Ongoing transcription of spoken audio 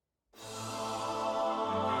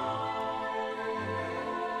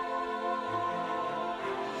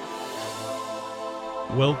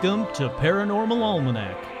Welcome to Paranormal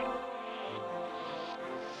Almanac.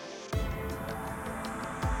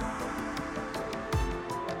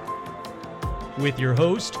 With your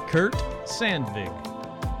host, Kurt Sandvig.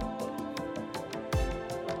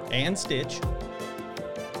 And Stitch.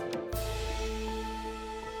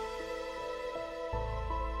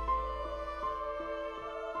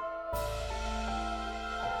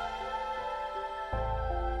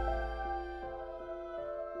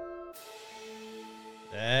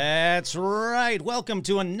 That's right. Welcome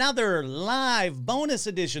to another live bonus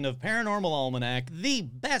edition of Paranormal Almanac, the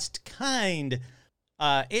best kind.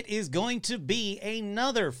 It is going to be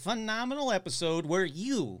another phenomenal episode where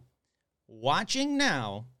you, watching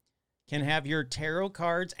now, can have your tarot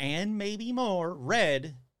cards and maybe more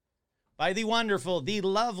read by the wonderful, the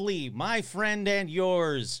lovely, my friend and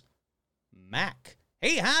yours, Mac.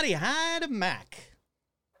 Hey, howdy, hi to Mac.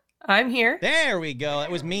 I'm here. There we go.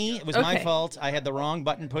 It was me. It was my fault. I had the wrong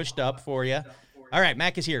button pushed up for you. All right,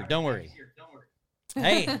 Mac is here. Don't worry.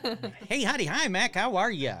 Hey, howdy, hi, Mac. How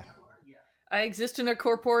are you? I exist in a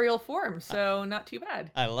corporeal form, so not too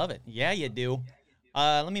bad. I love it. Yeah, you do.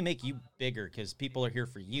 Let me make you bigger because people are here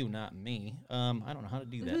for you, not me. I don't know how to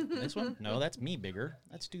do that. This one? No, that's me bigger.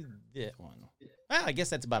 Let's do that one. Well, I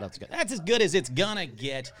guess that's about as good. That's as good as it's gonna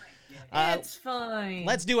get. It's fine.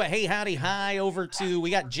 Let's do a hey, howdy, hi over to, we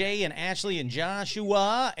got Jay and Ashley and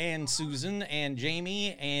Joshua and Susan and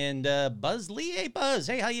Jamie and Buzz Lee. Hey, Buzz.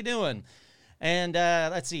 Hey, how you doing? And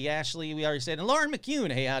let's see, Ashley, we already said, and Lauren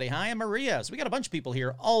McCune. Hey, howdy, hi, and Maria. So we got a bunch of people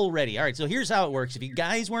here already. All right, so here's how it works. If you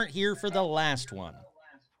guys weren't here for the last one,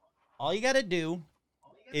 all you got to do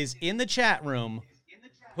is in the chat room,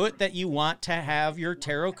 put that you want to have your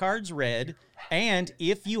tarot cards read. And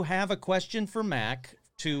if you have a question for Mac,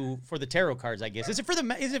 for the tarot cards, I guess. Is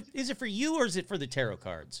it for you or is it for the tarot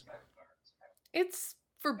cards? It's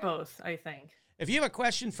for both, I think. If you have a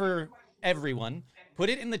question for everyone,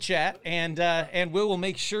 put it in the chat and we will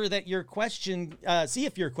make sure that your question, see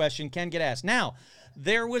if your question can get asked. Now,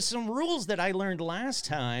 there was some rules that I learned last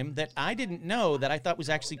time that I didn't know that I thought was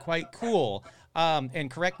actually quite cool.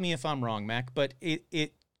 And correct me if I'm wrong, Mac, but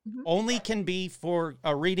it only can be for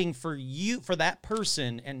a reading for you, for that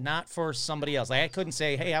person, and not for somebody else. Like I couldn't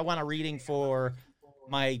say, hey, I want a reading for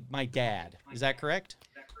my dad. Is that correct?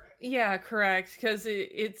 Yeah, correct. Because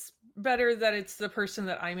it's better that it's the person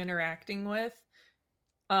that I'm interacting with.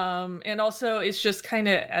 And also it's just kind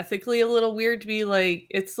of ethically a little weird to be like,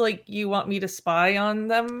 it's like you want me to spy on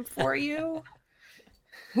them for you.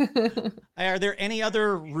 Are there any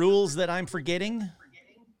other rules that I'm forgetting?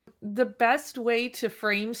 The best way to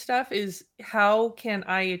frame stuff is how can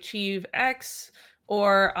I achieve X,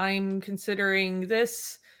 or I'm considering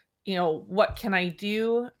this, what can I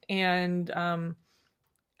do? And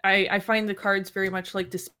I find the cards very much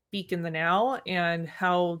like to speak in the now and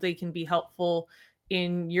how they can be helpful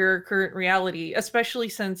in your current reality, especially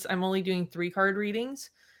since I'm only doing 3-card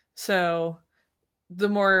readings. So the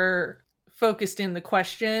more focused in the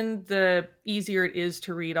question, the easier it is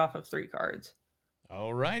to read off of 3 cards.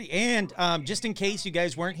 All righty. And just in case you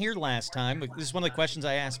guys weren't here last time, this is one of the questions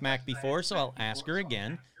I asked Mac before, so I'll ask her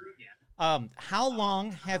again. How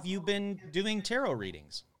long have you been doing tarot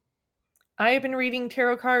readings? I have been reading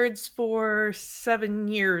tarot cards for 7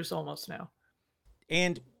 years almost now.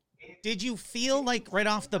 And did you feel like right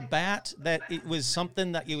off the bat that it was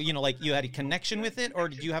something that you had a connection with it, or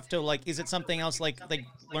did you have to is it something else like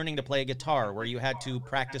learning to play a guitar where you had to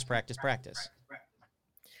practice?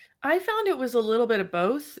 I found it was a little bit of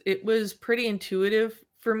both. It was pretty intuitive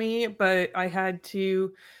for me, but I had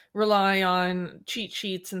to rely on cheat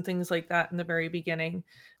sheets and things like that in the very beginning.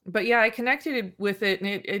 But yeah, I connected with it,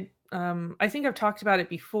 and I think I've talked about it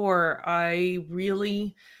before. I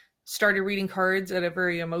really started reading cards at a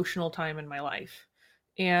very emotional time in my life.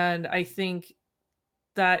 And I think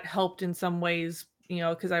that helped in some ways,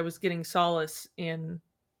 because I was getting solace in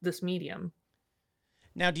this medium.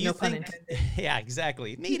 Now, do you think... Yeah,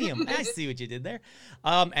 exactly. Medium. I see what you did there.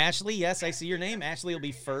 Ashley, yes, I see your name. Ashley will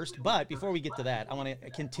be first. But before we get to that, I want to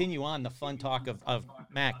continue on the fun talk of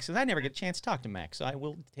Mac, because I never get a chance to talk to Mac, so I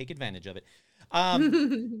will take advantage of it.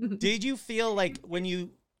 Did you feel like when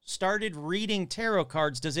you started reading tarot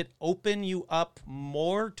cards, does it open you up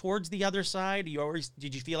more towards the other side?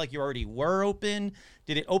 Did you feel like you already were open?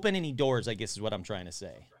 Did it open any doors, I guess is what I'm trying to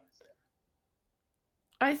say.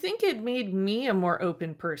 I think it made me a more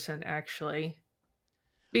open person, actually,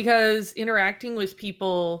 because interacting with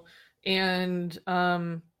people and,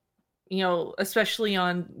 especially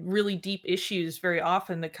on really deep issues very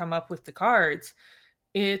often that come up with the cards,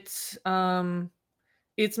 it's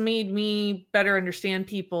it's made me better understand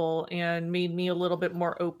people and made me a little bit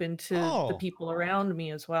more open to the Oh, people around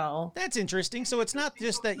me as well. that's interesting. So it's not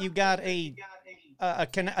just that you got a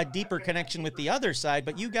deeper connection with the other side,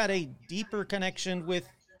 but you got a deeper connection with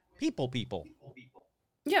people.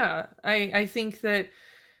 Yeah, I think that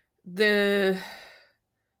the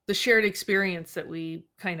the shared experience that we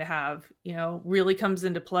kind of have, really comes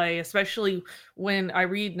into play, especially when I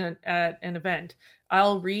read at an event.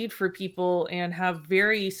 I'll read for people and have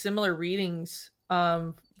very similar readings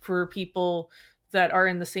for people that are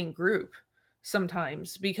in the same group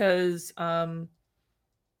sometimes because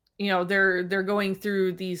they're going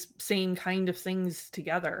through these same kind of things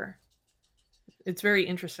together. It's very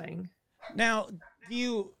interesting. Now, do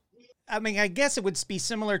you? I mean, I guess it would be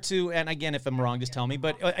similar to, and again, if I'm wrong, just tell me.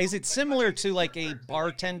 But is it similar to like a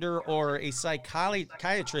bartender or a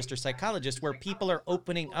psychiatrist or psychologist, where people are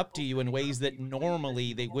opening up to you in ways that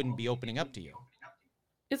normally they wouldn't be opening up to you?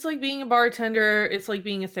 It's like being a bartender, it's like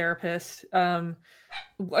being a therapist.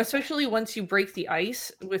 Especially once you break the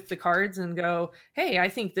ice with the cards and go, "Hey, I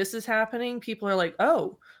think this is happening." People are like,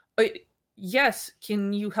 "Oh, uh, yes,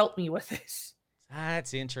 can you help me with this?"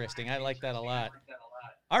 That's interesting. I like that a lot.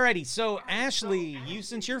 Alrighty, so Ashley,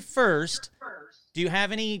 since you're first, do you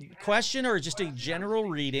have any question or just a general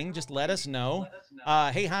reading? Just let us know.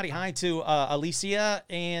 Hey, howdy, hi to Alicia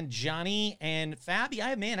and Johnny and Fabi.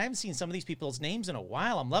 Man, I haven't seen some of these people's names in a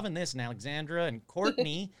while. I'm loving this. And Alexandra and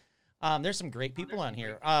Courtney. There's some great people on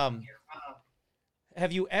here.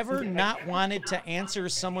 Have you ever not wanted to answer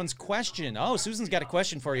someone's question? Oh, Susan's got a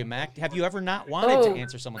question for you, Mac. Have you ever not wanted to Oh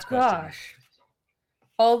answer someone's question? gosh,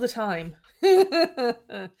 all the time.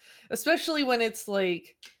 Especially when it's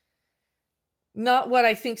like not what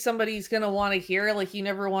I think somebody's going to want to hear. Like you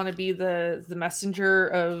never want to be the messenger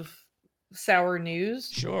of sour news.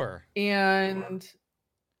 Sure. And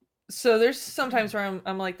so there's sometimes where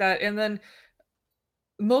I'm like that. And then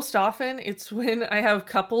most often it's when I have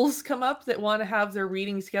couples come up that want to have their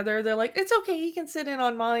readings together. They're like, it's okay, he can sit in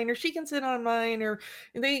on mine, or she can sit on mine, or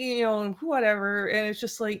they, whatever. And it's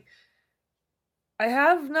just like, I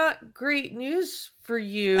have not great news for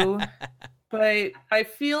you, but I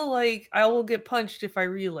feel like I will get punched if I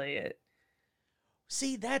relay it.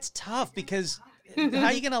 See, that's tough because how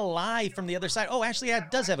are you going to lie from the other side? Oh, Ashley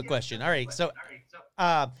does have a question. All right. So,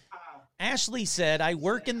 Ashley said, I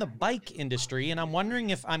work in the bike industry and I'm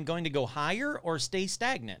wondering if I'm going to go higher or stay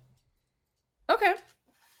stagnant. Okay.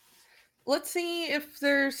 Let's see if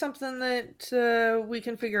there's something that we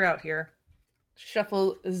can figure out here.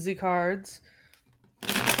 Shuffle the cards.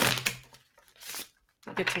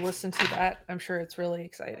 Get to listen to that. I'm sure it's really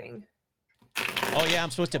exciting. Oh, yeah, I'm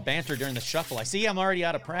supposed to banter during the shuffle. I see I'm already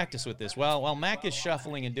out of practice with this. Well, while Mac is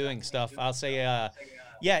shuffling and doing stuff, I'll say,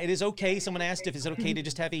 yeah, it is okay. Someone asked if it's okay to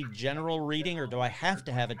just have a general reading or do I have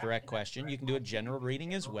to have a direct question? You can do a general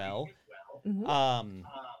reading as well. Mm-hmm.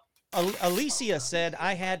 Alicia said,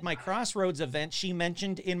 I had my Crossroads event she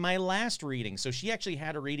mentioned in my last reading. So she actually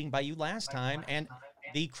had a reading by you last time, and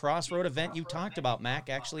the Crossroad event you talked about, Mac,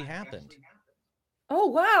 actually happened. Oh,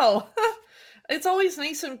 wow. It's always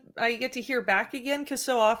nice when I get to hear back again because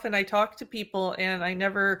so often I talk to people and I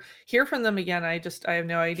never hear from them again. I have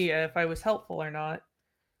no idea if I was helpful or not.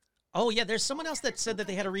 Oh, yeah, there's someone else that said that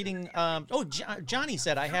they had a reading. Johnny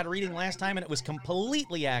said, I had a reading last time and it was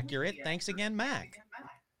completely accurate. Thanks again, Mac.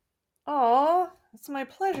 Aw, it's my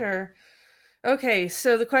pleasure. Okay,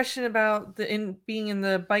 so the question about being in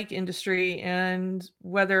the bike industry and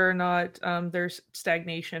whether or not there's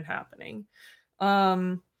stagnation happening.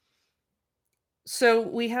 So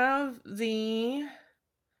we have the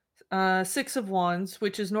Six of Wands,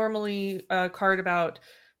 which is normally a card about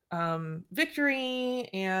victory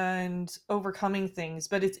and overcoming things,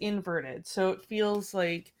 but it's inverted. So it feels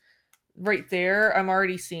like right there, I'm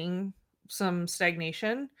already seeing some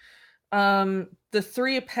stagnation. The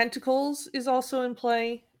Three of Pentacles is also in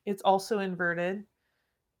play. It's also inverted.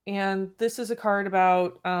 And this is a card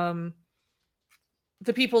about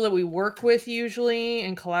the people that we work with usually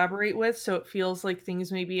and collaborate with. So it feels like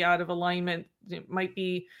things may be out of alignment. It might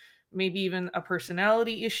be maybe even a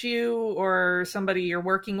personality issue or somebody you're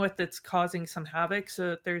working with that's causing some havoc.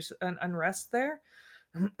 So there's an unrest there.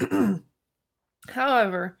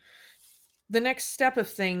 However, the next step of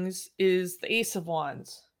things is the Ace of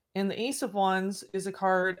Wands. And the Ace of Wands is a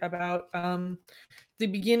card about the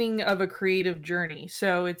beginning of a creative journey.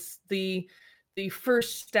 So it's the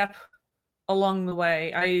first step along the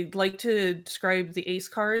way. I like to describe the ace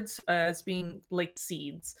cards as being like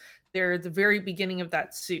seeds. They're the very beginning of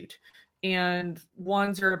that suit. And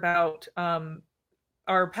wands are about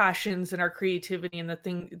our passions and our creativity and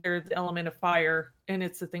they're the element of fire and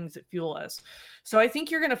it's the things that fuel us. So I think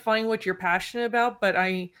you're going to find what you're passionate about, but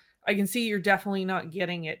I can see you're definitely not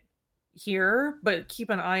getting it here, but keep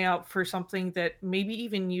an eye out for something that maybe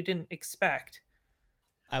even you didn't expect.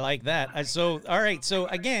 I like that. So, all right. So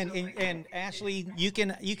again, and Ashley, you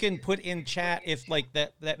can put in chat if like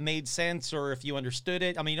that made sense or if you understood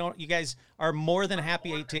it. I mean, you guys are more than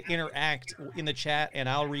happy to interact in the chat, and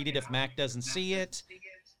I'll read it if Mac doesn't see it.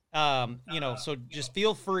 So just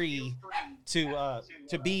feel free to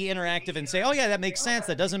be interactive and say, oh yeah, that makes sense.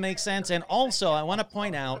 That doesn't make sense. And also, I want to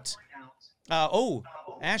point out.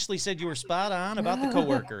 Ashley said you were spot on about the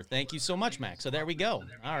coworker. Thank you so much, Mac. So there we go.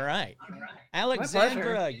 All right.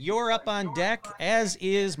 Alexandra, you're up on deck, as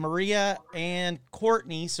is Maria and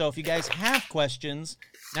Courtney. So if you guys have questions,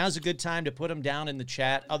 now's a good time to put them down in the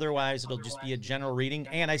chat. Otherwise, it'll just be a general reading.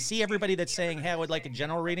 And I see everybody that's saying, hey, I would like a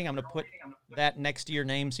general reading. I'm going to put that next to your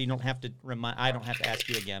name so you don't have to I don't have to ask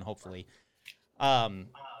you again, hopefully.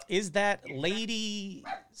 Is that Lady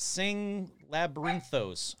Sing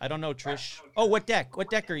Labyrinthos? I don't know, Trish. Oh, what deck? What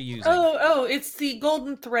deck are you using? Oh, it's the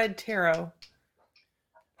Golden Thread Tarot.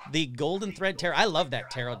 The Golden Thread Tarot. I love that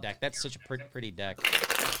tarot deck. That's such a pretty deck.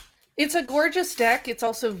 It's a gorgeous deck. It's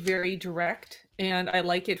also very direct, and I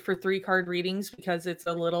like it for 3-card readings because it's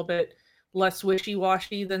a little bit less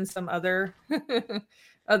wishy-washy than some other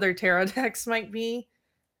other tarot decks might be.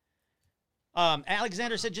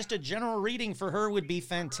 Alexander said just a general reading for her would be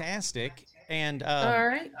fantastic. And all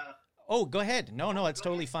right. Oh, go ahead. No, it's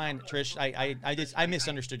totally fine, Trish. I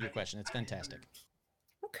misunderstood your question. It's fantastic.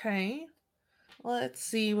 Okay. Let's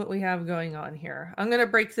see what we have going on here. I'm going to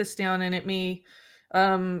break this down, and it may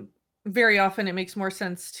very often it makes more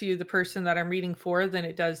sense to the person that I'm reading for than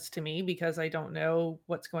it does to me because I don't know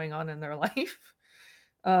what's going on in their life.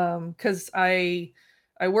 Because I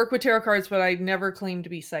work with tarot cards, but I never claim to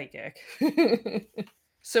be psychic.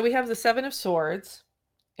 So we have the 7 of Swords,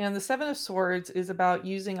 and the 7 of Swords is about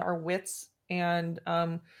using our wits and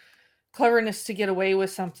cleverness to get away with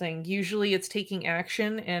something. Usually it's taking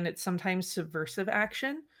action, and it's sometimes subversive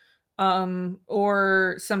action.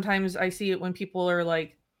 Or sometimes I see it when people are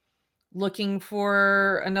like looking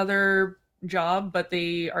for another job, but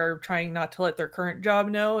they are trying not to let their current job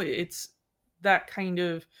know. It's that kind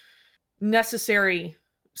of necessary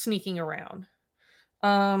sneaking around.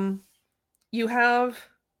 You have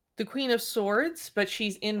the Queen of Swords, but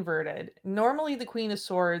she's inverted. Normally the Queen of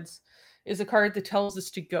Swords is a card that tells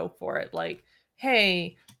us to go for it. Like,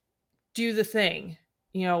 hey, do the thing,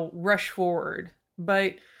 rush forward.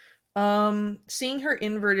 But seeing her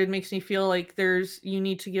inverted makes me feel like you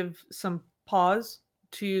need to give some pause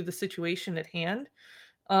to the situation at hand.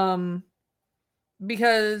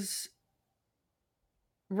 Because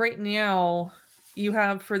right now you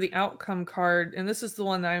have, for the outcome card, and this is the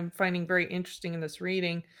one that I'm finding very interesting in this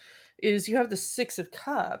reading, is you have the 6 of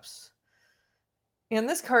Cups. And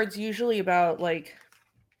this card's usually about like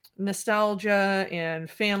nostalgia and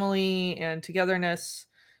family and togetherness.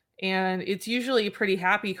 And it's usually a pretty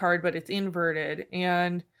happy card, but it's inverted.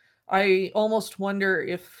 And I almost wonder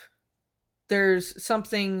if there's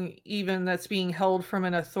something even that's being held from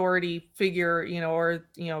an authority figure, or,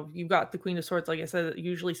 you've got the Queen of Swords, like I said, it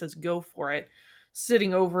usually says go for it,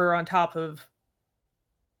 sitting over on top of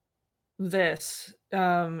this.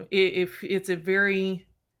 If it's a very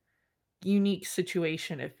unique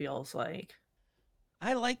situation, it feels like.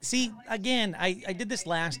 See, again, I did this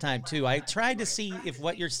last time too. I tried to see if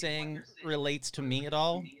what you're saying relates to me at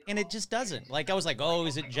all, and it just doesn't. Like, I was like, oh,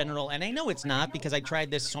 is it general? And I know it's not because I tried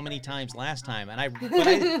this so many times last time, but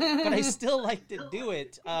I still like to do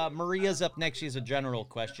it. Maria's up next. She has a general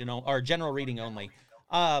question, or general reading only.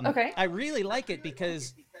 Okay. I really like it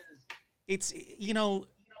because it's,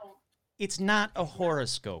 it's not a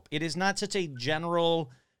horoscope. It is not such a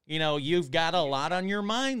general, you've got a lot on your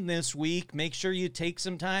mind this week. Make sure you take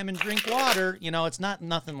some time and drink water. It's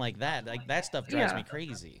nothing like that. Like, that stuff drives me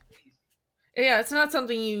crazy. Yeah, it's not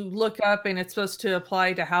something you look up and it's supposed to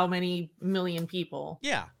apply to how many million people.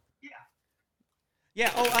 Yeah.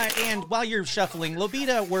 Yeah. Oh, and while you're shuffling,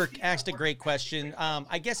 Lobita Work asked a great question.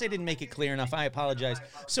 I guess I didn't make it clear enough. I apologize.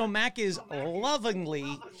 So Mac is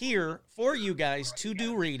lovingly here for you guys to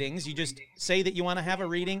do readings. You just say that you want to have a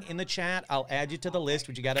reading in the chat. I'll add you to the list.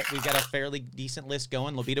 We've got a fairly decent list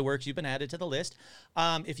going. Lobita Works, you've been added to the list.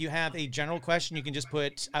 If you have a general question, you can just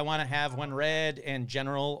put, I want to have one read and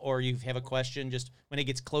general, or you have a question. Just when it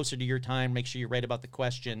gets closer to your time, make sure you write about the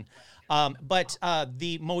question. But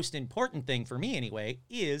the most important thing for me anyway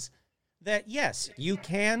is that, yes, you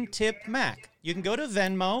can tip Mac. You can go to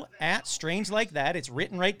Venmo at Strange Like That. It's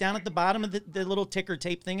written right down at the bottom of the little ticker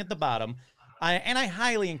tape thing at the bottom. And I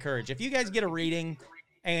highly encourage, if you guys get a reading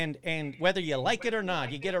and whether you like it or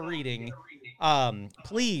not, you get a reading.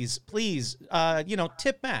 Please,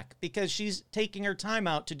 tip Mac, because she's taking her time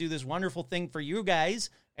out to do this wonderful thing for you guys,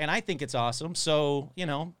 and I think it's awesome. So,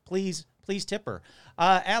 please tip her.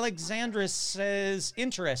 Alexandra says,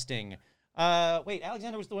 interesting. Wait,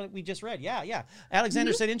 Alexander was the one we just read. Yeah.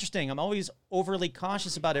 Alexander said, interesting. I'm always overly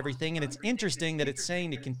cautious about everything, and it's interesting that it's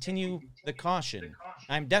saying to continue the caution.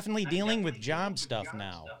 I'm definitely dealing with job stuff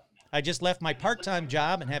now. I just left my part-time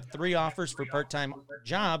job and have 3 offers for part-time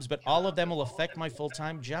jobs, but all of them will affect my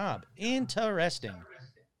full-time job. Interesting.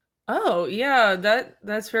 Oh, yeah,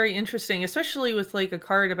 that's very interesting, especially with like a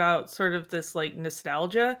card about sort of this like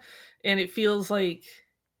nostalgia. And it feels like,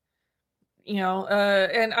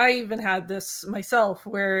 and I even had this myself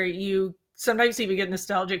where you sometimes even get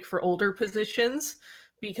nostalgic for older positions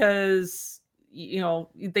because,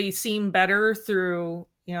 they seem better through,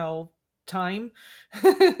 time.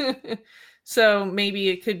 So maybe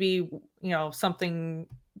it could be, something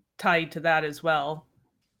tied to that as well.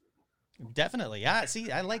 Definitely. Yeah,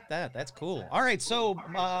 see, I like that. That's cool. All right, so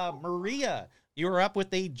Maria, you are up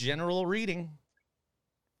with a general reading.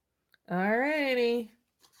 All righty.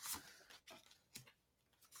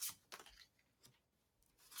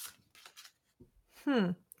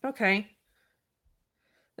 Okay.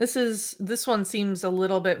 This one seems a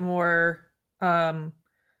little bit more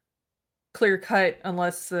clear cut,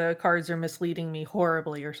 unless the cards are misleading me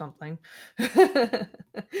horribly or something.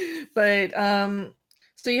 But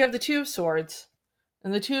so you have the Two of Swords,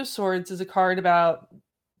 and the Two of Swords is a card about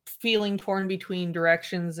feeling torn between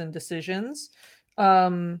directions and decisions.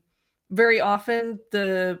 Very often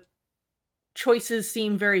the choices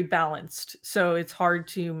seem very balanced, so it's hard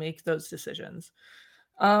to make those decisions.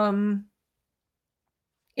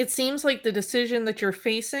 It seems like the decision that you're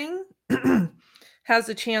facing has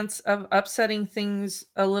a chance of upsetting things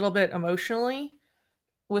a little bit emotionally,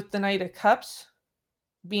 with the Knight of Cups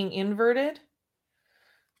being inverted.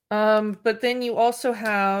 But then you also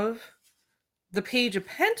have the Page of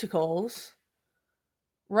Pentacles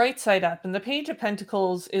right side up. And the Page of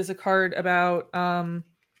Pentacles is a card about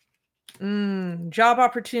job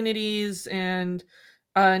opportunities and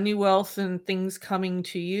new wealth and things coming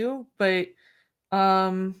to you. But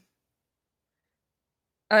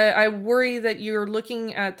I worry that you're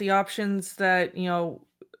looking at the options that,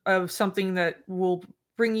 of something that will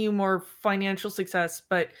bring you more financial success,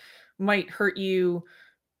 but might hurt you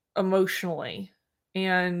emotionally.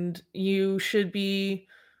 And you should be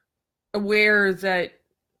aware that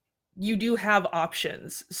you do have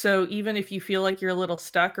options. So even if you feel like you're a little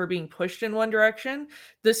stuck or being pushed in one direction,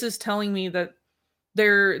 this is telling me that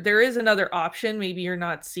there is another option. Maybe you're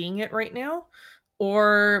not seeing it right now,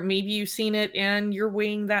 or maybe you've seen it and you're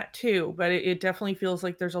weighing that too. But it definitely feels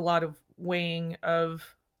like there's a lot of weighing of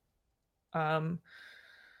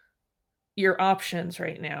your options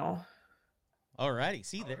right now. All righty.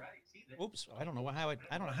 See there. Oops. I don't know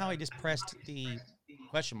how I just pressed the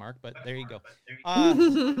question mark, but there you go.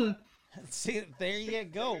 See, there you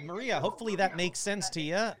go, Maria. Hopefully that makes sense to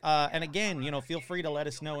you. And again, feel free to let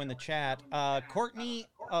us know in the chat. Courtney,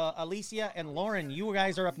 Alicia, and Lauren, you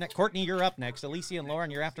guys are up next. Courtney, you're up next. Alicia and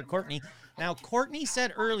Lauren, you're after Courtney. Now, Courtney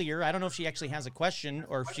said earlier, I don't know if she actually has a question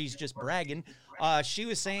or if she's just bragging. She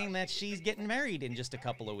was saying that she's getting married in just a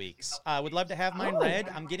couple of weeks. Would love to have mine read.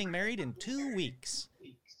 I'm getting married in 2 weeks.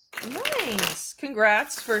 Nice.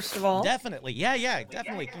 Congrats, first of all. Definitely. Yeah,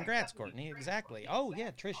 definitely. Congrats, Courtney. Exactly. Oh,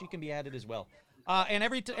 yeah, Trish, you can be added as well. And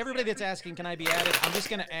everybody that's asking, can I be added? I'm just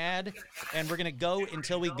going to add, and we're going to go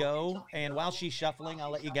until we go. And while she's shuffling,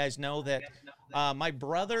 I'll let you guys know that my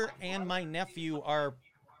brother and my nephew are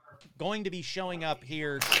going to be showing up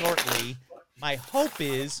here shortly. My hope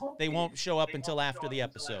is they won't show up until after the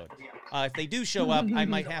episode. If they do show up, I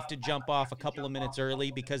might have to jump off a couple of minutes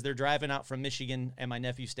early because they're driving out from Michigan and my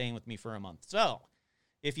nephew's staying with me for a month. So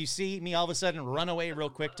if you see me all of a sudden run away real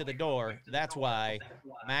quick to the door, that's why.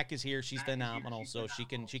 Mac is here. She's phenomenal, so she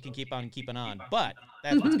can keep on keeping on. But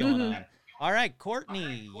that's what's going on. All right,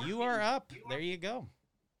 Courtney, you are up. There you go.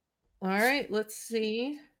 All right, let's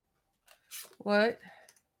see what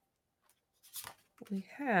we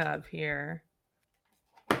have here.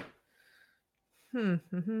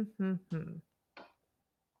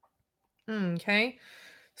 Okay.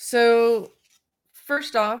 So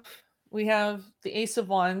first off, we have the Ace of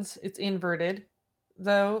Wands. It's inverted,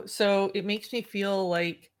 though, so it makes me feel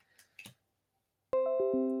like,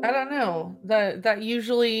 I don't know, that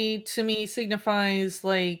usually to me signifies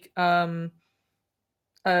like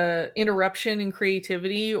interruption in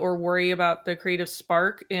creativity or worry about the creative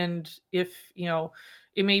spark. And if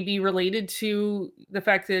it may be related to the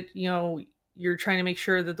fact that you're trying to make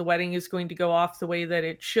sure that the wedding is going to go off the way that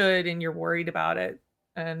it should, and you're worried about it,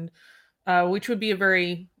 and which would be a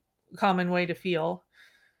very common way to feel.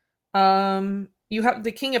 You have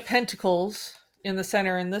the King of Pentacles in the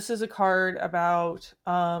center, and this is a card about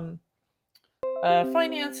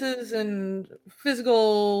finances and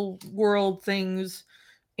physical world things.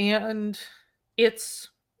 And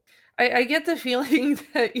I get the feeling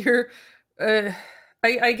that you're,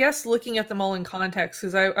 I guess, looking at them all in context,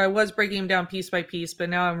 because I was breaking them down piece by piece, but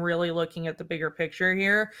now I'm really looking at the bigger picture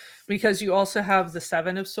here, because you also have the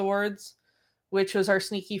Seven of Swords, which was our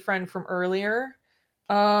sneaky friend from earlier.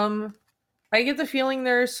 I get the feeling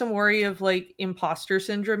there's some worry of like imposter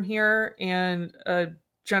syndrome here, and a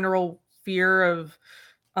general fear of,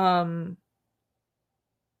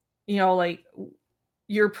 like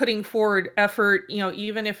you're putting forward effort,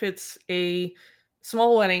 even if it's a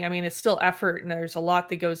small wedding. I mean, it's still effort, and there's a lot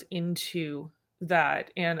that goes into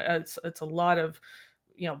that. And it's a lot of,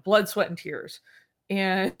 blood, sweat, and tears.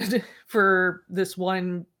 And for this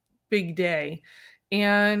one big day.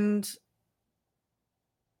 And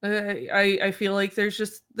I feel like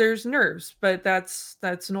there's nerves, but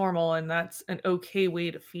that's normal, and that's an okay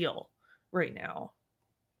way to feel right now.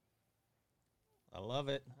 I love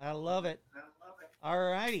it. I love it. All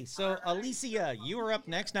righty. So, Alicia, you are up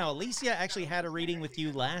next. Now, Alicia actually had a reading with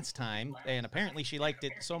you last time, and apparently she liked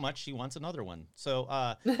it so much she wants another one. So,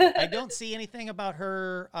 I don't see anything about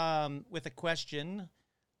her with a question.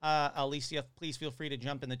 Alicia, please feel free to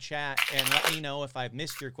jump in the chat and let me know if I've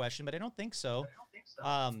missed your question, but I don't think so.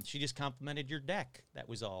 She just complimented your deck. That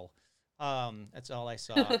was all. That's all I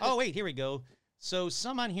saw. Oh, wait, here we go. So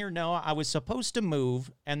some on here know I was supposed to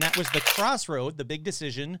move, and that was the crossroad. The big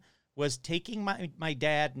decision was taking my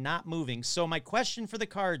dad, not moving. So my question for the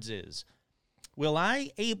cards is, will I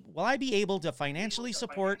be able to financially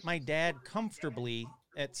support my dad comfortably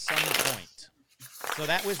at some point? So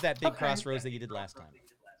that was that big crossroads that you did last time.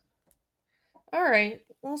 All right.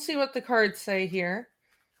 We'll see what the cards say here.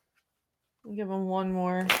 I'll give them one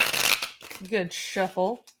more good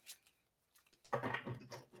shuffle.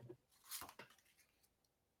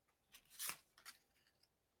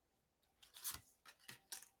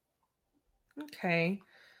 Okay.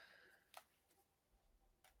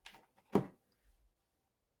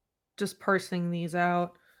 Just parsing these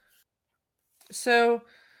out. So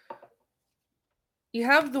you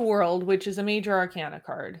have the World, which is a major arcana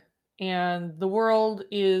card. And the World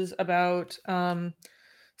is about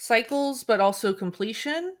cycles, but also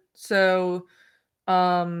completion. So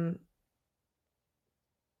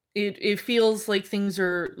it feels like things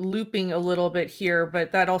are looping a little bit here,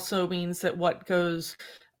 but that also means that what goes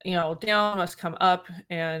down must come up,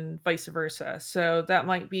 and vice versa. So that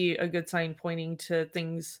might be a good sign pointing to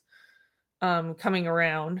things coming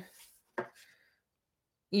around.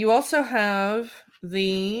 You also have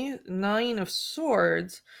the Nine of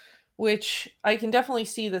Swords, which I can definitely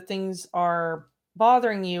see that things are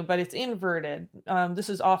bothering you, but it's inverted. This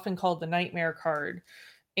is often called the Nightmare card.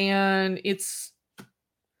 And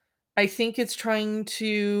I think it's trying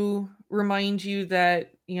to remind you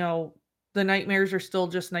that, the nightmares are still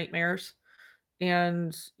just nightmares,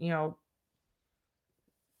 and,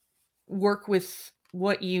 work with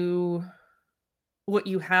what you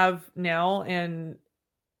have now. And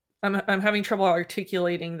I'm having trouble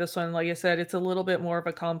articulating this one. Like I said, it's a little bit more of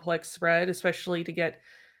a complex spread, especially to get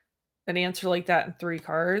an answer like that in 3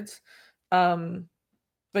 cards.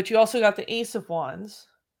 But you also got the Ace of Wands.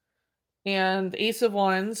 And the Ace of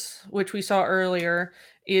Wands, which we saw earlier,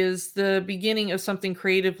 is the beginning of something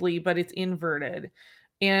creatively, but it's inverted.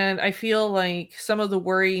 And I feel like some of the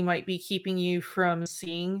worry might be keeping you from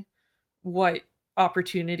seeing what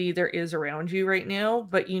opportunity there is around you right now.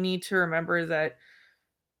 But you need to remember that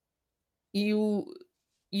you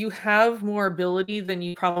have more ability than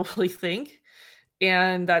you probably think.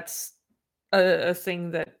 And that's a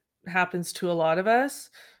thing that happens to a lot of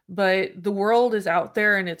us. But the world is out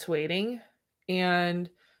there, and it's waiting, and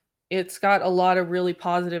it's got a lot of really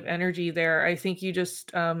positive energy there. I think you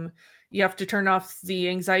just you have to turn off the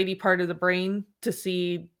anxiety part of the brain to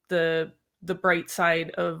see the bright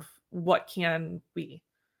side of what can be.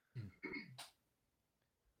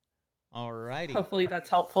 All righty. Hopefully that's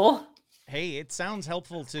helpful. Hey, it sounds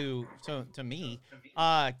helpful to me.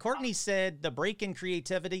 Courtney said the break in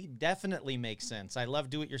creativity definitely makes sense. I love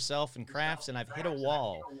do-it-yourself and crafts, and I've hit a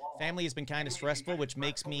wall. Family has been kind of stressful, which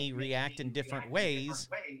makes me react in different ways,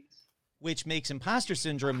 which makes imposter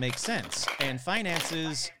syndrome make sense. And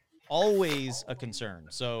finances, always a concern.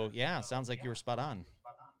 So, yeah, sounds like you were spot on.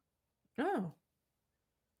 Oh.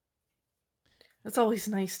 That's always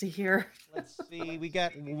nice to hear. Let's see. We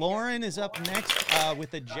got Lauren is up next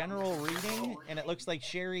with a general reading, and it looks like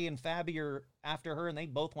Sherry and Fabi are after her, and they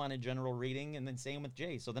both want a general reading, and then same with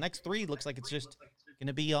Jay. So the next three looks like it's just going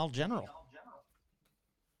to be all general.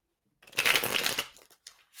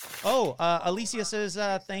 Oh, Alicia says,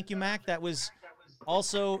 thank you, Mac. That was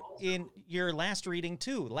also in your last reading,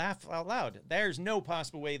 too. Laugh out loud. There's no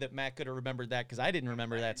possible way that Mac could have remembered that because I didn't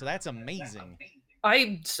remember that. So that's amazing.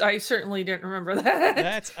 I certainly didn't remember that.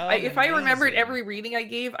 That's if I remembered every reading I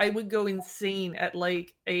gave, I would go insane at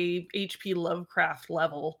like a HP Lovecraft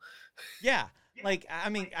level. Yeah. Like, I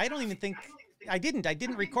mean, I don't even think I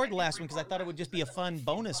didn't record the last one because I thought it would just be a fun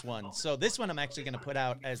bonus one. So this one I'm actually going to put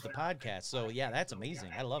out as the podcast. So yeah, that's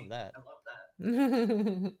amazing. I love that.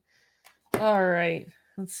 All right.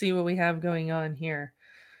 Let's see what we have going on here.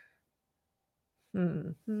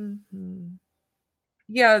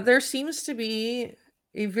 Yeah, there seems to be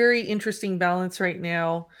a very interesting balance right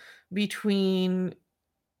now between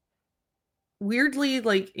weirdly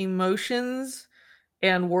like emotions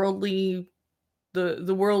and worldly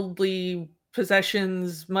the worldly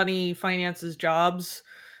possessions, money, finances, jobs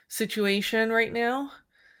situation right now.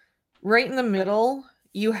 Right in the middle,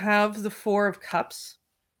 you have the Four of Cups.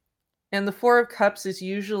 And the Four of Cups is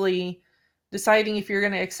usually deciding if you're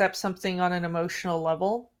going to accept something on an emotional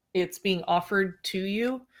level. It's being offered to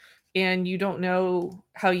you, and you don't know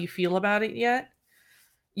how you feel about it yet.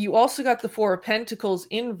 You also got the Four of Pentacles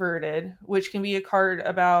inverted, which can be a card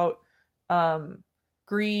about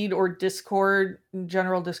greed or discord,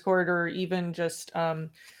 general discord, or even just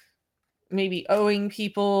maybe owing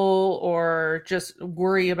people, or just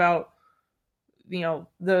worry about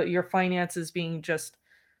your finances being just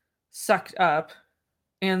sucked up.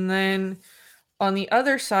 And then on the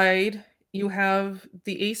other side, you have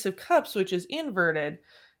the Ace of Cups, which is inverted.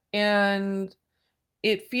 And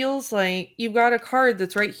it feels like you've got a card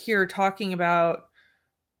that's right here talking about,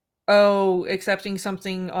 accepting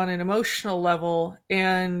something on an emotional level.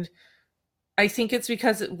 And I think it's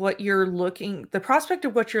because the prospect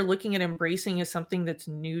of what you're looking at embracing is something that's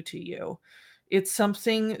new to you. It's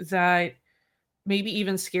something that maybe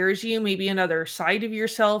even scares you, maybe another side of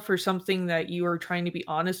yourself, or something that you are trying to be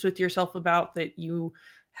honest with yourself about that you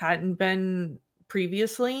hadn't been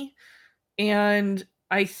previously. And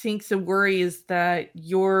I think the worry is that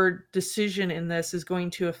your decision in this is going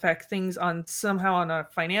to affect things somehow on a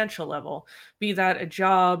financial level, be that a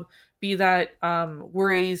job, be that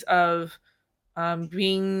worries of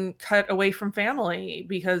being cut away from family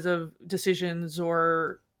because of decisions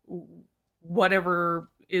or whatever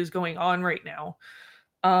is going on right now.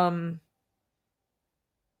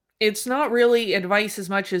 It's not really advice as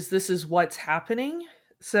much as this is what's happening.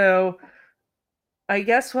 So I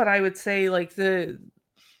guess what I would say, like the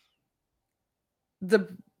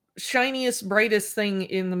shiniest, brightest thing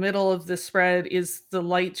in the middle of this spread is the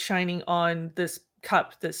light shining on this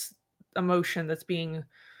cup, this emotion that's being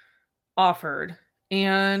offered.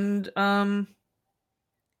 And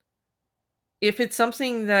if it's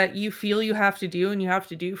something that you feel you have to do and you have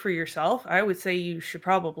to do for yourself, I would say you should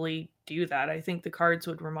probably do that. I think the cards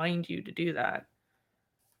would remind you to do that.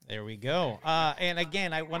 There we go. And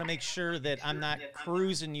again, I want to make sure that I'm not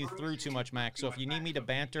cruising you through too much, Max. So if you need me to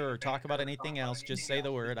banter or talk about anything else, just say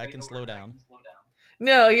the word. I can slow down.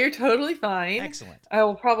 No, you're totally fine. Excellent. I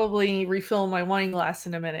will probably refill my wine glass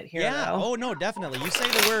in a minute here. Yeah. Though. Oh, no, definitely. You say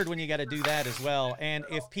the word when you got to do that as well. And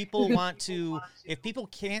if people if people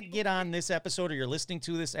can't get on this episode, or you're listening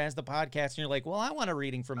to this as the podcast and you're like, well, I want a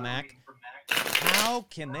reading from Mac, how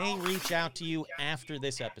can they reach out to you after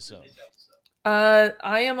this episode? I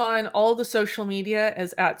am on all the social media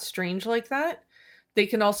as @strangelikeThat. They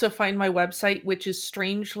can also find my website, which is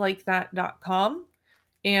strangelikeThat.com,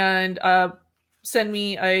 and send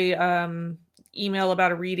me a email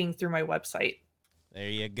about a reading through my website.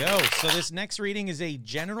 There you go. So this next reading is a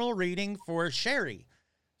general reading for Sherry.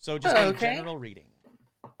 So just a general reading.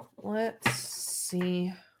 Let's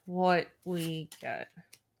see what we get.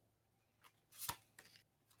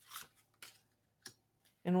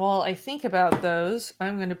 And while I think about those,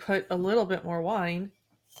 I'm going to put a little bit more wine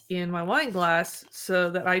in my wine glass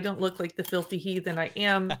so that I don't look like the filthy heathen I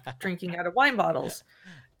am drinking out of wine bottles.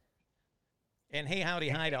 And hey, howdy,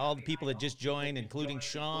 hi to all the people that just joined, including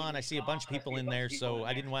Sean. I see a bunch of people in there, so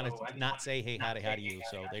I didn't want to not say hey, howdy, hi to you.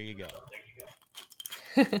 So there you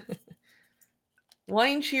go.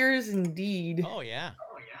 Wine cheers indeed. Oh, yeah.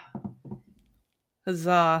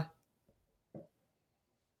 Huzzah.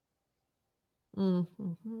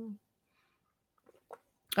 Mm-hmm.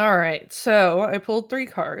 All right, so I pulled 3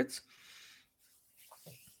 cards.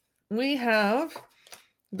 We have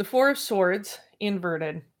the Four of Swords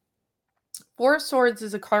inverted. Four of Swords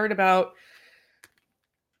is a card about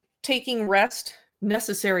taking rest,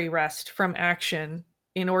 necessary rest from action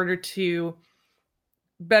in order to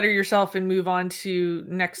better yourself and move on to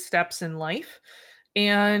next steps in life.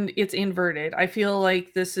 And it's inverted. I feel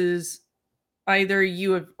like this is either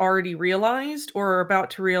you have already realized or are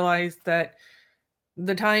about to realize that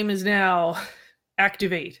the time is now.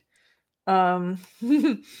 Activate.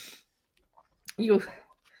 You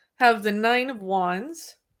have the Nine of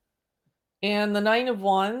Wands, and the Nine of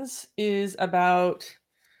Wands is about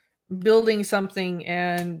building something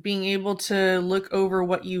and being able to look over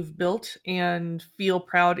what you've built and feel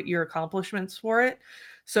proud at your accomplishments for it.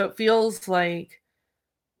 So it feels like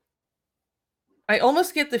I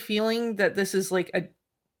almost get the feeling that this is like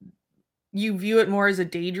you view it more as a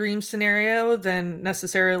daydream scenario than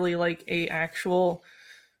necessarily like a actual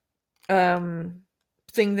thing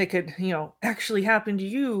that could, actually happen to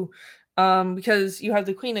you. Because you have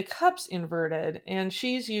the Queen of Cups inverted, and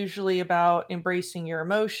she's usually about embracing your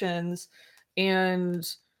emotions. And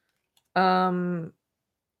I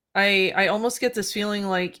almost get this feeling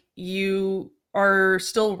like you are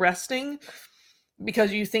still resting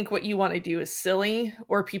because you think what you want to do is silly,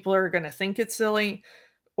 or people are going to think it's silly,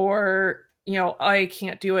 or I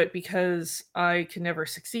can't do it because I can never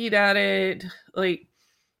succeed at it.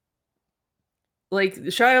 Like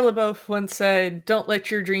Shia LaBeouf once said, "Don't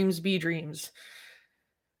let your dreams be dreams."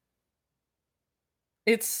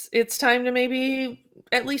 It's time to maybe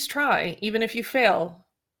at least try, even if you fail.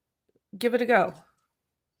 Give it a go.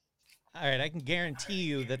 All right, I can guarantee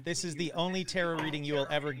you that this is the only tarot reading you will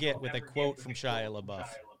ever get with a quote from Shia LaBeouf.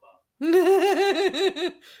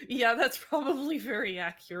 Yeah, that's probably very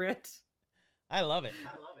accurate. I love it.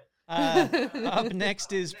 Up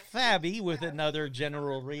next is Fabi with another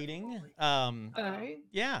general reading. All right.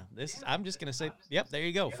 Yeah, I'm just gonna say, yep, there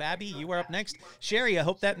you go. Fabi, you are up next. Sherry, I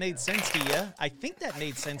hope that made sense to you. I think that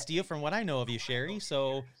made sense to you from what I know of you, Sherry.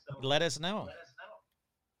 So let us know.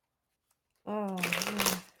 Oh,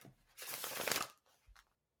 man.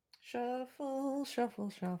 Shuffle, shuffle,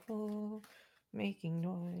 shuffle, making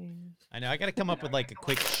noise. I know, I gotta come up with like a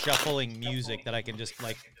quick shuffling music that I can just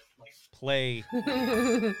like play.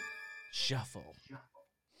 Shuffle.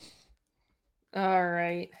 All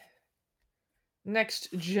right. Next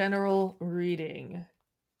general reading.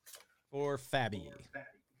 For Fabi.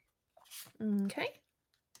 Okay.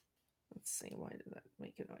 Let's see, why did that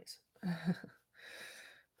make a noise?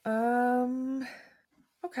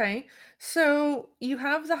 Okay. So you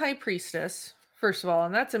have the High Priestess, first of all,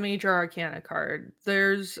 and that's a major arcana card.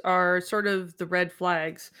 There's are sort of the red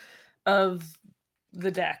flags of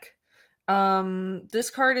the deck. This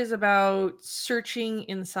card is about searching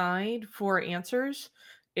inside for answers,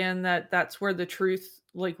 and that's where the truth,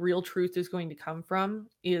 like real truth, is going to come from,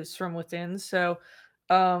 is from within. So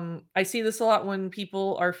I see this a lot when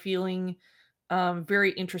people are feeling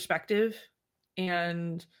very introspective,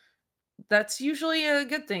 and that's usually a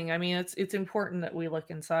good thing. I mean, it's important that we look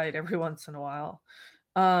inside every once in a while.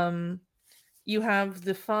 You have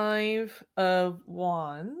the Five of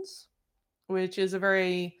Wands, which is a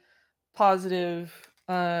very positive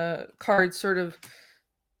card, sort of.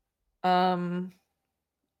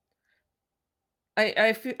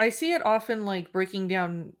 I see it often like breaking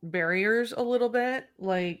down barriers a little bit,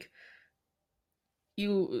 like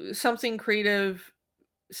something creative,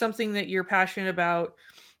 something that you're passionate about,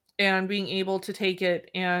 and being able to take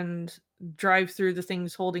it and drive through the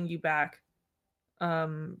things holding you back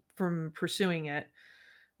from pursuing it.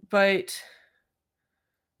 But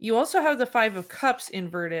you also have the Five of Cups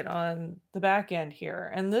inverted on the back end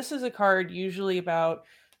here. And this is a card usually about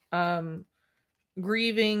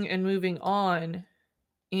grieving and moving on.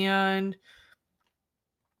 And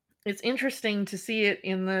it's interesting to see it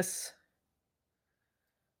in this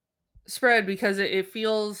spread because it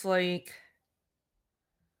feels like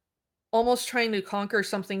almost trying to conquer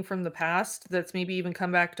something from the past that's maybe even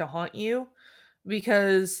come back to haunt you.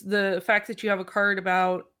 Because the fact that you have a card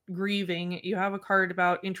about grieving, you have a card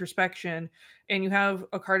about introspection, and you have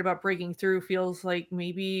a card about breaking through feels like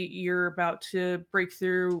maybe you're about to break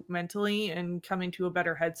through mentally and come into a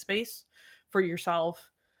better headspace for yourself.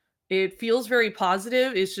 It feels very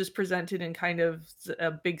positive. It's just presented in kind of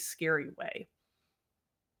a big scary way.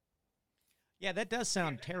 Yeah, that does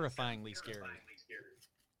sound terrifyingly scary.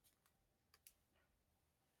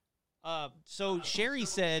 So Sherry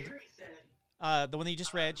said, the one that you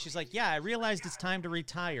just read, she's like, yeah, I realized it's time to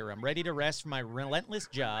retire. I'm ready to rest from my relentless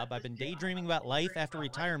job. I've been daydreaming about life after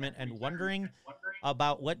retirement and wondering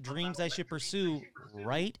about what dreams I should pursue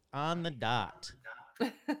right on the dot.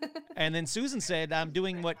 And then Susan said, I'm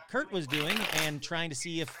doing what Kurt was doing and trying to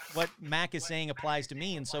see if what Mac is saying applies to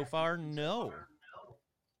me. And so far, no.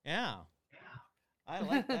 Yeah. I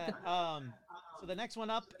like that. So the next one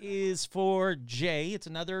up is for Jay. It's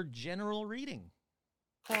another general reading.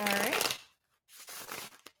 All right.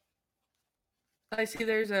 I see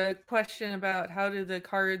there's a question about how do the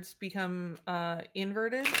cards become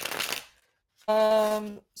inverted.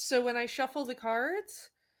 So when I shuffle the cards,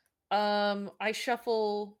 I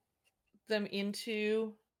shuffle them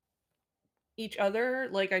into each other.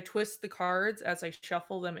 Like I twist the cards as I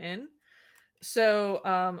shuffle them in. So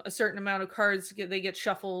a certain amount of cards get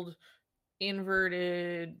shuffled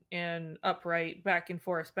inverted and upright, back and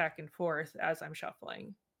forth as I'm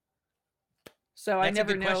shuffling. So That's I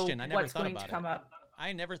never a good know question. I never what's thought going about to come up.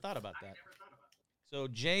 I never thought about that. So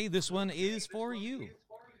Jay, this one is for you.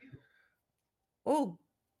 Oh,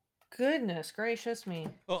 goodness gracious me.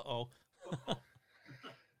 Uh-oh.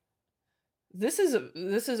 This is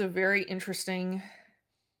a very interesting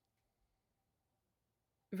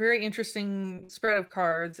spread of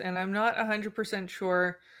cards, and I'm not 100%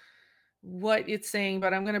 sure what it's saying,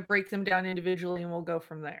 but I'm going to break them down individually and we'll go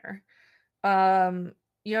from there.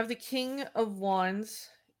 You have the King of Wands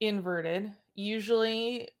inverted.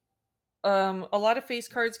 Usually, a lot of face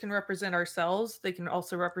cards can represent ourselves. They can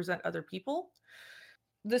also represent other people.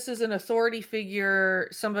 This is an authority figure,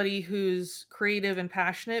 somebody who's creative and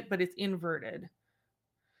passionate, but it's inverted.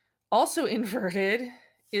 Also inverted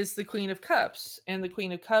is the Queen of Cups. And the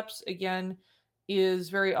Queen of Cups, again,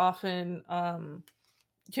 is very often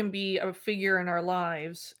can be a figure in our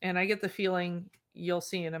lives. And I get the feeling, you'll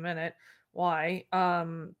see in a minute why,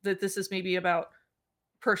 that this is maybe about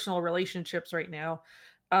personal relationships right now.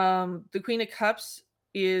 The Queen of Cups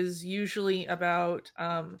is usually about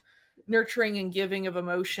nurturing and giving of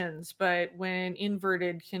emotions, but when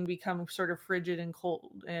inverted can become sort of frigid and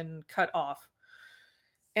cold and cut off.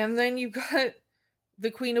 And then you've got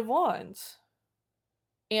the Queen of Wands.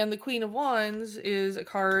 And the Queen of Wands is a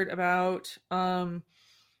card about,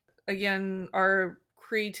 again, our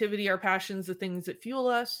creativity, our passions, the things that fuel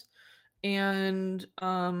us. And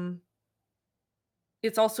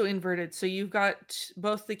it's also inverted. So you've got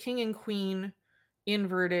both the King and Queen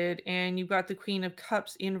inverted, and you've got the Queen of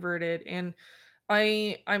Cups inverted. And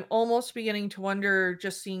I'm almost beginning to wonder,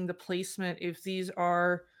 just seeing the placement, if these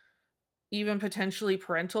are even potentially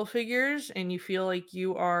parental figures and you feel like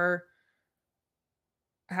you are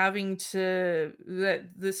having to, that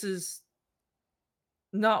this is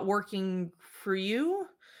not working for you.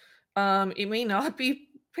 It may not be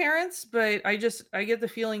parents, but I get the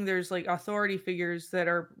feeling there's like authority figures that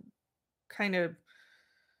are kind of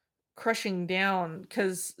crushing down,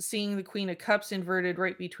 because seeing the Queen of Cups inverted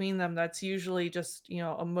right between them, that's usually just,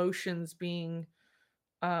 emotions being,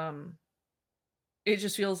 it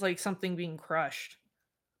just feels like something being crushed.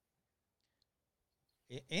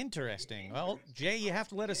 Interesting. Well, Jay, you have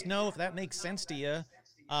to let us know if that makes sense to you.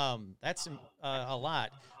 That's a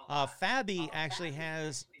lot. Fabi actually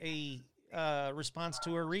has a response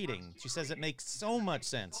to her reading. She says it makes so much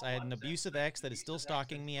sense. I had an abusive ex that is still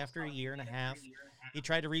stalking me after a year and a half. He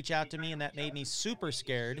tried to reach out to me, and that made me super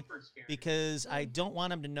scared because I don't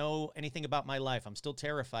want him to know anything about my life. I'm still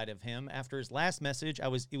terrified of him. After his last message, it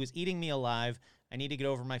was eating me alive. I need to get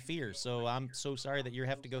over my fears. So I'm so sorry that you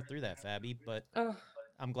have to go through that, Fabi, but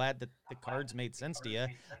I'm glad that the cards made sense to you.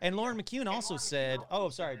 And Lauren McCune also said,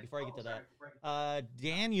 sorry, before I get to that,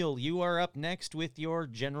 Daniel, you are up next with your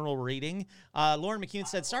general reading. Lauren McCune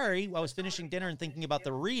said, sorry, I was finishing dinner and thinking about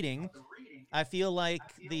the reading. I feel like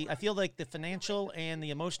the financial and the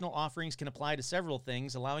emotional offerings can apply to several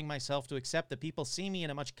things, allowing myself to accept that people see me in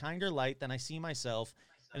a much kinder light than I see myself,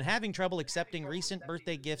 and having trouble accepting recent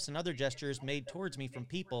birthday gifts and other gestures made towards me from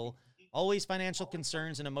people. Always financial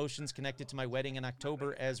concerns and emotions connected to my wedding in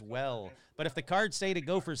October as well. But if the cards say to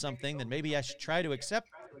go for something, then maybe I should try to accept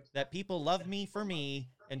that people love me for me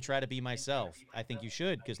and try to be myself. I think you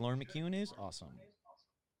should, because Lauren McCune is awesome.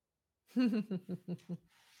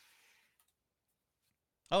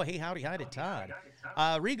 Oh, hey, howdy, hi to Todd.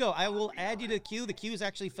 Rigo, I will add you to the queue. The queue is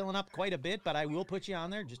actually filling up quite a bit, but I will put you on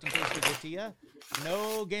there just in case we get to you.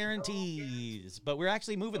 No guarantees, but we're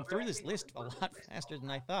actually moving through this list a lot faster than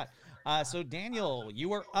I thought. So, Daniel,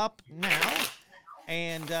 you are up now,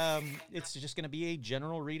 and it's just going to be a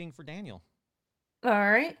general reading for Daniel. All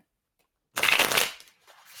right.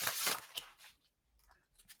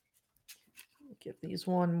 Give these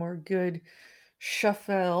one more good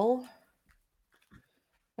shuffle.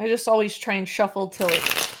 I just always try and shuffle till it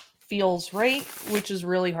feels right, which is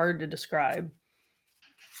really hard to describe.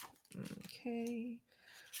 Okay.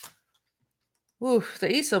 Ooh,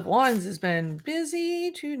 the Ace of Wands has been busy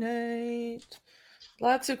tonight.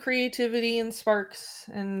 Lots of creativity and sparks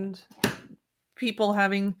and people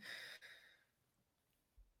having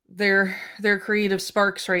their creative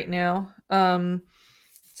sparks right now.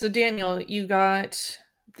 So Daniel, you got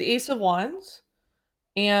the Ace of Wands,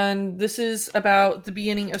 and this is about the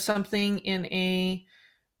beginning of something in a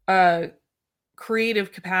uh,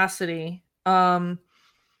 creative capacity.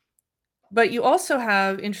 But you also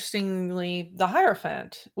have, interestingly, the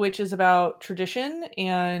Hierophant, which is about tradition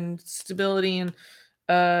and stability and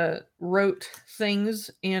rote things,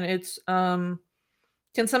 and it's can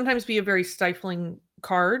sometimes be a very stifling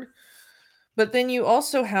card. But then you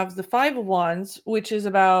also have the Five of Wands, which is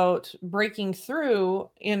about breaking through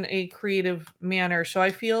in a creative manner. So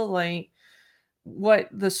I feel like what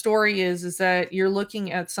the story is that you're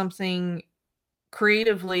looking at something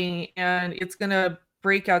creatively and it's going to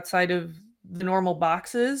break outside of the normal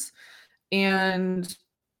boxes. And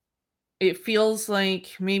it feels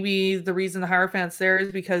like maybe the reason the Hierophant's there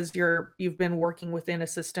is because you've been working within a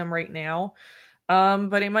system right now.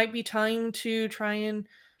 But it might be time to try and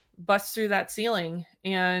bust through that ceiling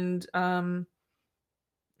and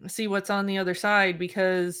see what's on the other side,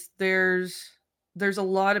 because there's a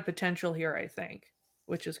lot of potential here, I think,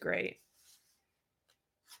 which is great.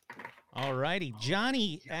 All righty.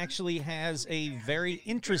 Johnny actually has a very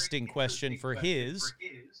interesting question for his.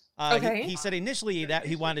 Okay. He said initially that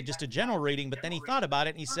he wanted just a general reading, but then he thought about it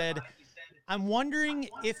and he said, I'm wondering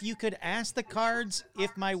if you could ask the cards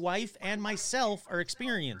if my wife and myself are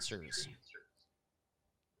experiencers.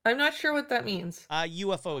 I'm not sure what that means.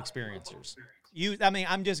 UFO experiencers.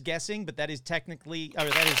 I'm just guessing, but that is technically, or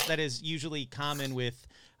that is usually common with,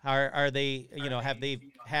 are they, have they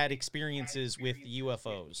had experiences with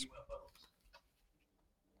UFOs?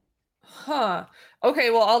 Huh. Okay,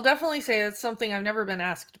 well, I'll definitely say it's something I've never been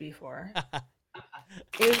asked before.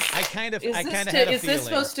 I kind of had a feeling. Is this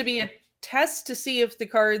supposed to be a test to see if the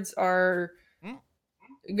cards are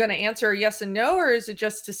going to answer yes and no, or is it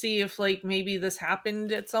just to see if like maybe this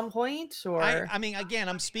happened at some point? Or I mean, again,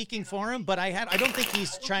 I'm speaking for him, but I don't think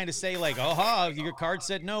he's trying to say like, oh, your card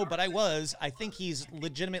said no, but I think he's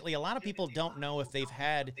legitimately, a lot of people don't know if they've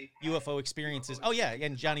had UFO experiences. Oh yeah,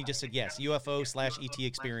 and Johnny just said yes, UFO/ET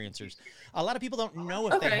experiencers. A lot of people don't know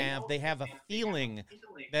if they have a feeling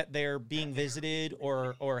that they're being visited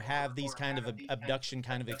or have these kind of abduction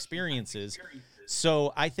kind of experiences.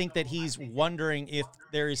 So I think that he's wondering if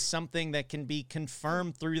there is something that can be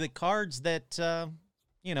confirmed through the cards that,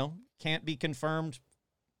 can't be confirmed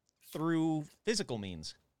through physical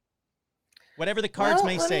means. Whatever the cards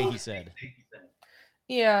may say, he said.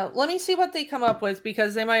 Yeah, let me see what they come up with,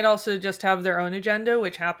 because they might also just have their own agenda,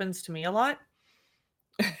 which happens to me a lot.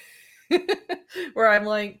 Where I'm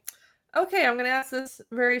like, okay, I'm going to ask this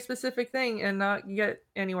very specific thing and not get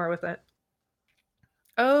anywhere with it.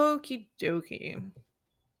 Okie dokie.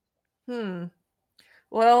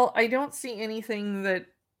 Well, I don't see anything that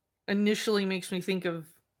initially makes me think of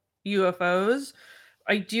UFOs.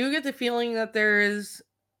 I do get the feeling that there is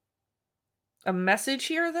a message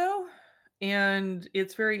here, though, and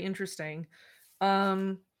it's very interesting.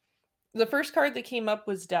 The first card that came up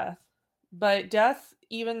was death, but death,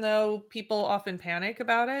 even though people often panic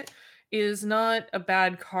about it, is not a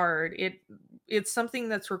bad card. It's something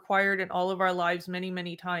that's required in all of our lives many,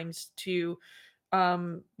 many times to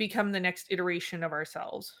become the next iteration of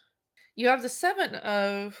ourselves. You have the Seven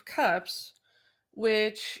of Cups,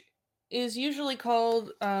 which is usually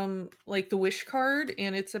called like the wish card,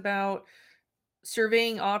 and it's about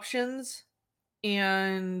surveying options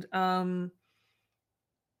and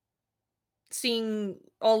seeing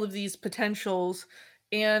all of these potentials.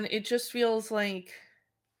 And it just feels like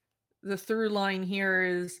the through line here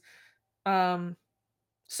is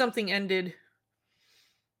something ended,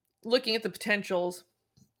 looking at the potentials.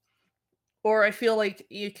 Or I feel like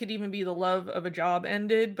it could even be the love of a job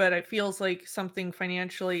ended, but it feels like something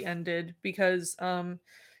financially ended, because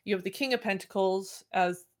you have the King of Pentacles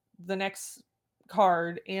as the next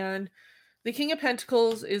card, and the King of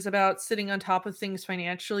Pentacles is about sitting on top of things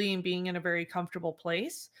financially and being in a very comfortable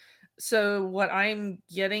place. So what I'm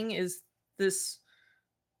getting is this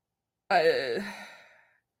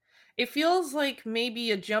it feels like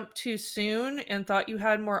maybe a jump too soon and thought you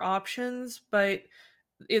had more options, but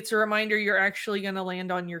it's a reminder you're actually going to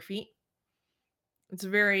land on your feet. It's a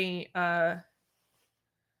very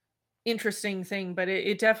interesting thing, but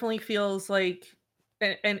it definitely feels like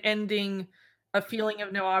an ending, a feeling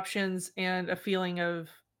of no options, and a feeling of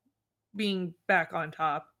being back on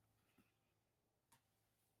top.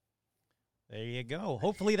 There you go.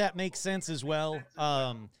 Hopefully that makes sense as well.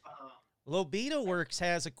 Lobito Works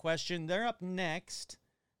has a question. They're up next,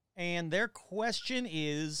 and their question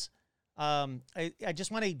is, I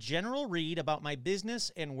just want a general read about my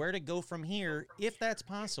business and where to go from here, if that's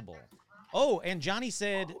possible. Oh, and Johnny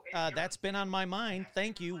said, that's been on my mind.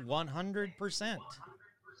 Thank you, 100%.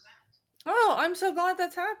 Oh, I'm so glad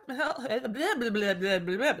that's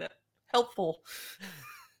helpful.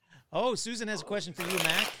 Oh, Susan has a question for you,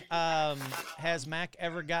 Mac. Has Mac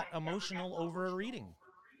ever got emotional over a reading?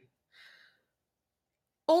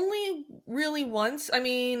 Only really once. I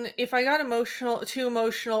mean, if I got too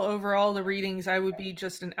emotional over all the readings, I would be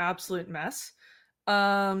just an absolute mess.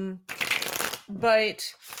 But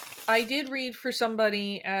I did read for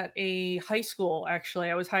somebody at a high school,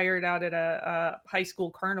 actually. I was hired out at a high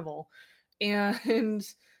school carnival. And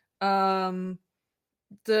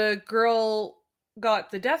the girl got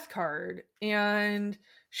the death card, and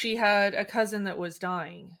she had a cousin that was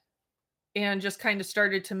dying and just kind of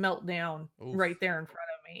started to melt down right there in front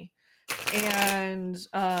of me. And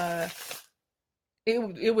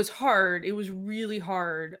it was hard. It was really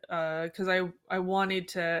hard because I wanted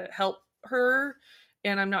to help her,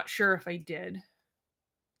 and I'm not sure if I did.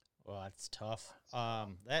 Well, that's tough.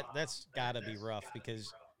 That's got to be rough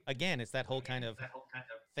because, again, it's that whole kind of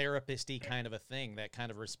therapist-y kind of a thing, that kind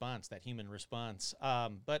of response, that human response.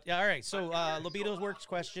 But all right, so Lobito's Works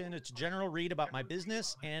question, it's a general read about my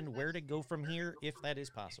business and where to go from here, if that is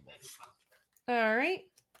possible. All right.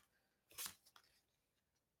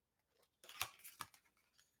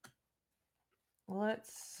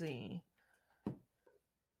 Let's see.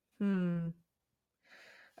 All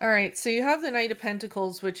right, so you have the Knight of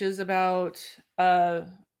Pentacles, which is about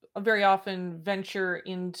very often venture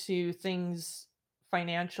into things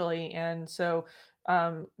financially, and so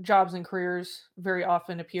jobs and careers very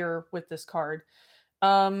often appear with this card.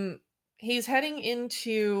 He's heading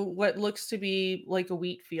into what looks to be like a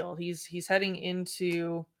wheat field. He's heading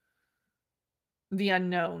into the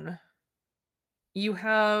unknown. You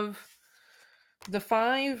have the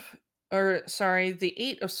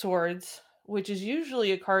Eight of Swords, which is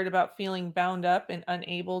usually a card about feeling bound up and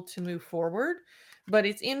unable to move forward, but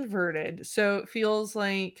it's inverted. So it feels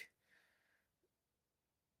like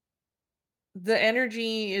the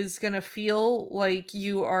energy is going to feel like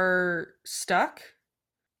you are stuck.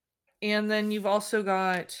 And then you've also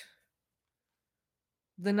got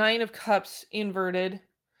the Nine of Cups inverted.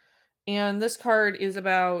 And this card is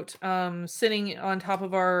about sitting on top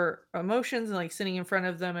of our emotions and like sitting in front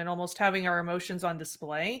of them and almost having our emotions on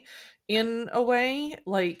display in a way.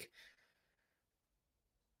 Like,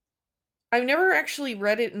 I've never actually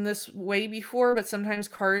read it in this way before, but sometimes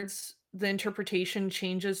cards, the interpretation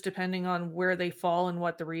changes depending on where they fall and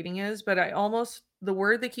what the reading is. But the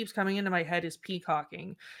word that keeps coming into my head is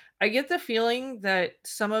peacocking. I get the feeling that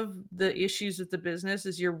some of the issues with the business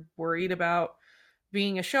is you're worried about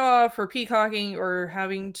being a show off or peacocking or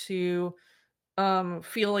having to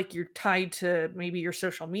feel like you're tied to maybe your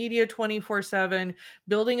social media 24/7.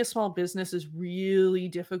 Building a small business is really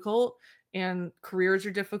difficult, and careers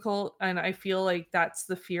are difficult, and I feel like that's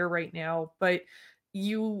the fear right now. But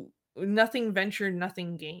nothing ventured,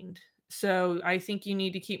 nothing gained. So I think you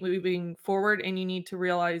need to keep moving forward, and you need to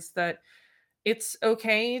realize that it's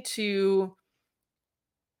okay to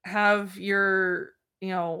have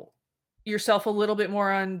yourself a little bit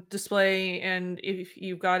more on display, and if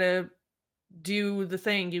you've got to do the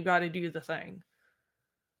thing, you've got to do the thing.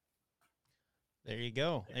 There you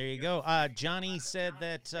go. Johnny said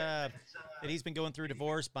that he's been going through a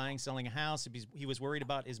divorce, buying, selling a house. He was worried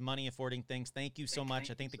about his money affording things. Thank you so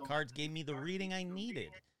much. I think the cards gave me the reading I needed.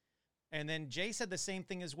 And then Jay said the same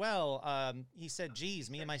thing as well. He said, geez,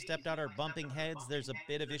 me and my stepdaughter are bumping heads. There's a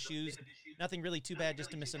bit of issues. Nothing really too bad,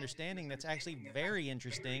 just a misunderstanding. That's actually very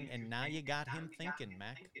interesting. And now you got him thinking,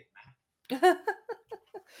 Mac.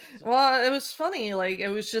 Well, it was funny. Like, it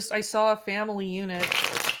was just, I saw a family unit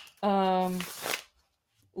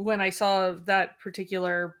when I saw that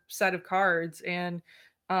particular set of cards. And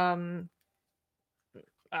I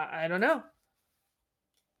don't know.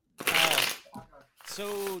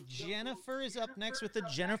 So Jennifer is up next with a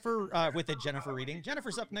Jennifer reading.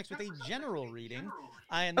 Jennifer's up next with a general reading.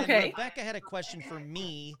 And then okay. Rebecca had a question for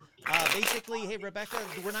me. Basically, hey, Rebecca,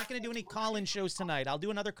 we're not going to do any call-in shows tonight. I'll do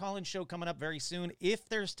another call-in show coming up very soon. If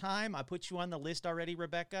there's time, I put you on the list already,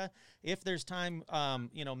 Rebecca. If there's time,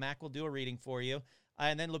 Mac will do a reading for you.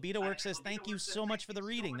 And then Lobito Works says, thank you so much for the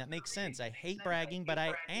reading. That makes sense. I hate bragging, but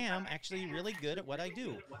I am actually really good at what I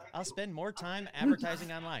do. I'll spend more time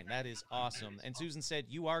advertising online. That is awesome. And Susan said,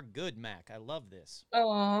 you are good, Mac. I love this.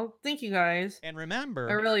 Oh, thank you guys. And remember,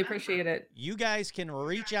 I really appreciate it. You guys can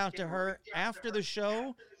reach out to her after the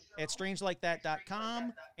show at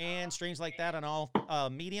strangelikeThat.com and Strange Like That on all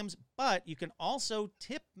mediums. But you can also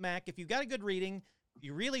tip Mac if you've got a good reading. If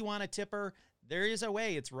you really want to tip her, there is a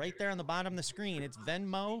way. It's right there on the bottom of the screen. It's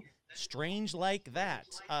Venmo, Strange Like That.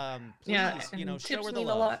 Please, show her the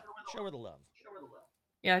love. Show her the love.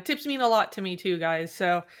 Yeah, tips mean a lot to me too, guys.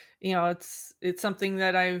 So, it's something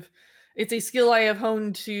that it's a skill I have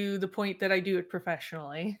honed to the point that I do it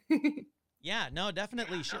professionally. Yeah, no,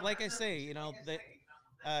 definitely. Like I say,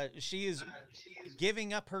 she is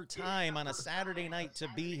giving up her time on a Saturday night to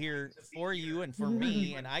be here for you and for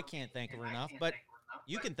me, and I can't thank her enough, but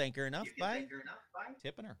you can thank her enough by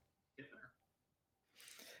tipping her.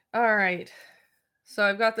 All right. So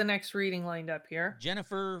I've got the next reading lined up here.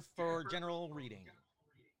 Jennifer for general reading.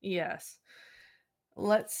 Yes.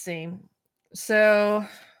 Let's see. So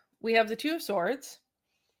we have the Two of Swords,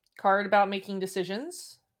 card about making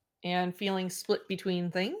decisions and feeling split between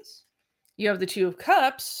things. You have the Two of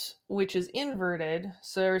Cups, which is inverted.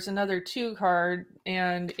 So there's another 2 card,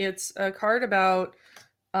 and it's a card about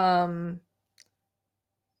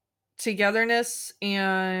togetherness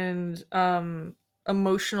and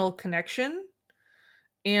emotional connection.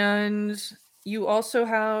 And you also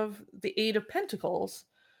have the Eight of Pentacles.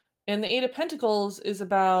 And the Eight of Pentacles is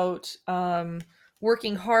about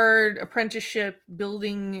working hard, apprenticeship,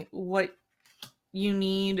 building what you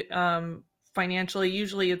need financially.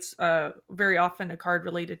 Usually it's very often a card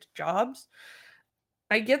related to jobs.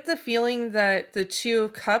 I get the feeling that the Two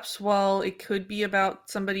of Cups, while it could be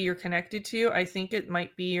about somebody you're connected to, I think it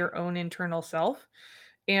might be your own internal self.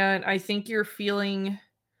 And I think you're feeling...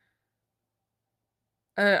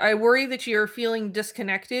 I worry that you're feeling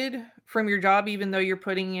disconnected from your job, even though you're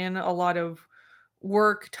putting in a lot of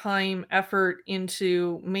work, time, effort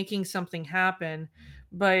into making something happen.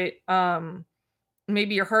 But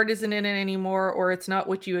maybe your heart isn't in it anymore, or it's not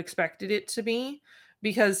what you expected it to be.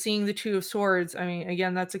 Because seeing the Two of Swords, I mean,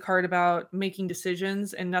 again, that's a card about making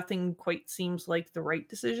decisions, and nothing quite seems like the right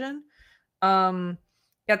decision.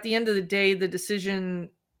 At the end of the day, the decision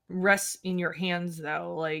rests in your hands,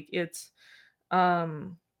 though. Like, it's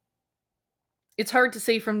hard to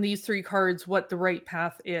say from these 3 cards what the right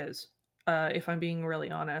path is, if I'm being really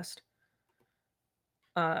honest.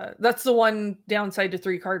 That's the one downside to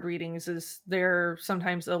 3 card readings, is they're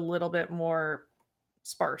sometimes a little bit more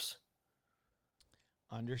sparse.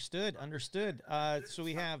 Understood. So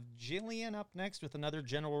we have Jillian up next with another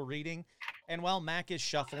general reading. And while Mac is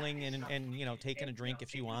shuffling and taking a drink if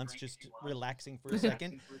she wants, just relaxing for a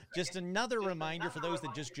second, just another reminder for those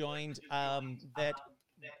that just joined that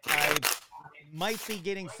I might be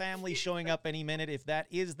getting family showing up any minute. If that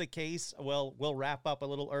is the case, well, we'll wrap up a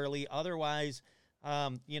little early. Otherwise,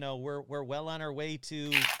 we're well on our way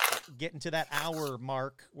to getting to that hour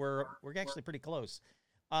mark. We're actually pretty close.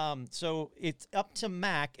 So it's up to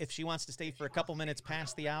Mac if she wants to stay for a couple minutes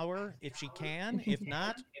past the hour, if she can. If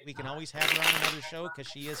not, we can always have her on another show because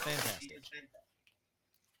she is fantastic.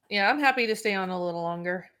 Yeah, I'm happy to stay on a little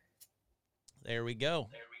longer. There we go.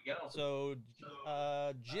 So,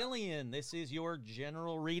 Jillian, this is your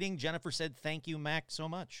general reading. Jennifer said, thank you, Mac, so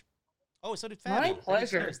much. Oh, so did Fabi. My pleasure. I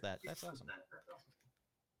just noticed that. That's awesome.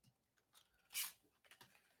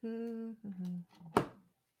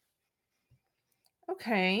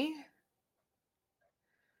 Okay.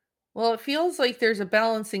 Well, it feels like there's a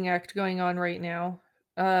balancing act going on right now.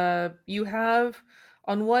 You have,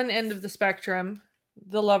 on one end of the spectrum,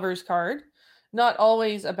 the Lover's card. Not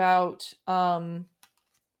always about,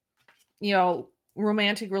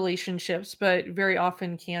 romantic relationships, but very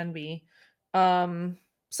often can be.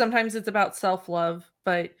 Sometimes it's about self-love,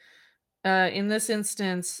 but in this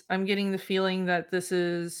instance, I'm getting the feeling that this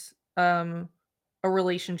is a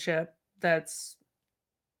relationship that's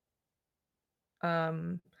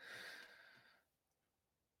I'm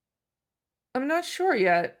not sure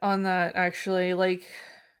yet on that, actually. Like,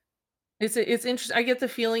 it's interesting. I get the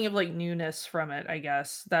feeling of like newness from it, I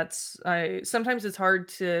guess. Sometimes it's hard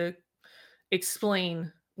to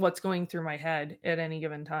explain what's going through my head at any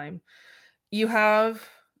given time. You have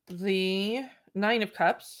the Nine of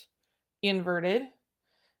Cups inverted,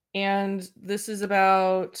 and this is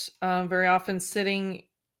about very often sitting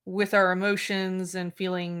with our emotions and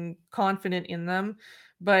feeling confident in them,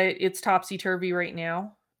 but it's topsy-turvy right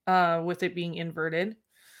now with it being inverted.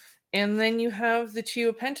 And then you have the Two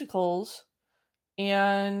of Pentacles,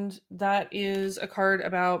 and that is a card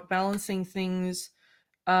about balancing things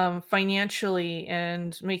financially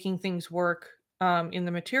and making things work in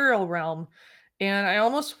the material realm. And I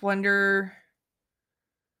almost wonder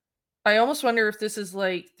if this is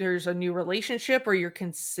like there's a new relationship, or you're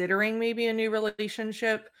considering maybe a new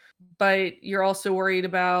relationship, but you're also worried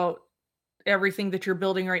about everything that you're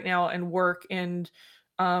building right now and work. And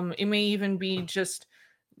it may even be just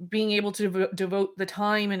being able to devote the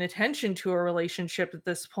time and attention to a relationship at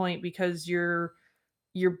this point, because you're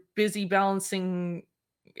busy balancing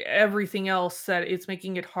everything else, that it's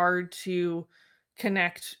making it hard to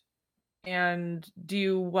connect and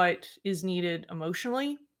do what is needed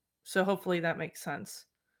emotionally. So hopefully that makes sense.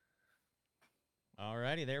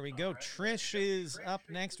 Alrighty, there we go. Trish is up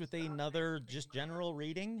next with another just general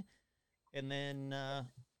reading. And then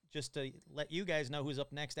just to let you guys know who's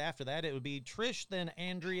up next after that, it would be Trish, then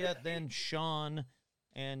Andrea, then Sean,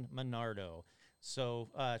 and Menardo. So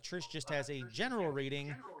Trish just has a general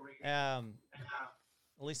reading.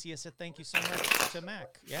 Alicia said thank you so much to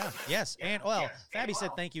Mac. Yeah, yes. And, well, Fabi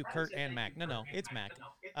said thank you, Kurt and Mac. No, it's Mac.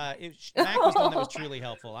 Mac was the one that was truly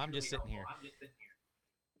helpful. I'm just sitting here.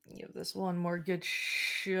 Give this one more good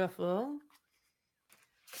shuffle.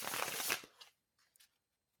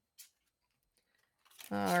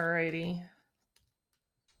 Alrighty.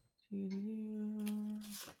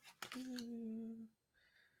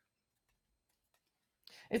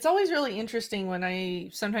 It's always really interesting when I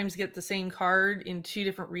sometimes get the same card in two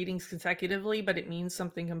different readings consecutively, but it means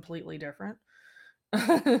something completely different.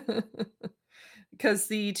 Because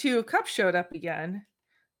the Two of Cups showed up again.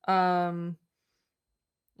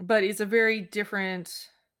 But it's a very different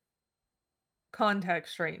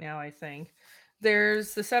context right now, I think.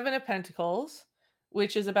 There's the Seven of Pentacles,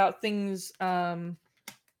 which is about things growing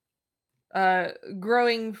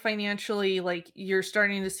financially, like you're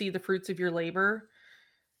starting to see the fruits of your labor.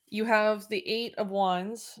 You have the Eight of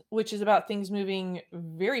Wands, which is about things moving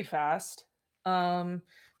very fast,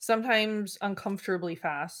 sometimes uncomfortably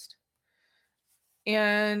fast.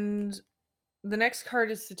 And the next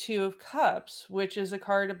card is the Two of Cups, which is a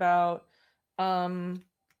card about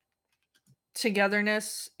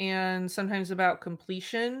togetherness and sometimes about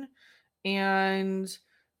completion. And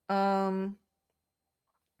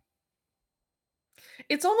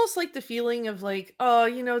it's almost like the feeling of like,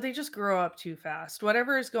 oh, they just grow up too fast.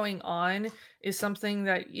 Whatever is going on is something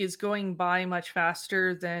that is going by much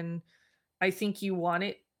faster than I think you want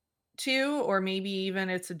it to, or maybe even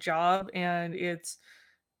it's a job and it's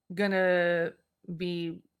gonna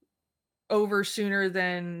be over sooner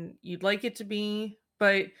than you'd like it to be.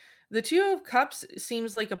 But the Two of Cups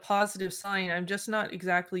seems like a positive sign. I'm just not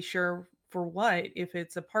exactly sure for what, if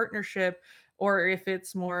it's a partnership or if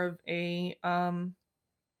it's more of a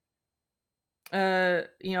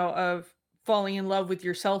of falling in love with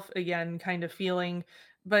yourself again kind of feeling.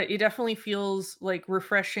 But it definitely feels like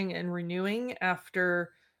refreshing and renewing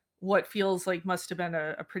after what feels like must have been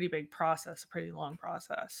a pretty big process, a pretty long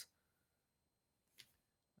process.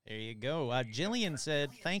 There you go. Jillian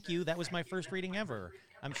said, "Thank you. That was my first reading ever.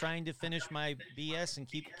 I'm trying to finish my BS and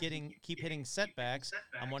keep hitting setbacks.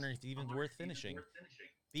 I'm wondering if it's even worth finishing.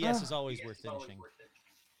 BS is always worth finishing."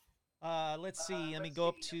 Let's see. Let me go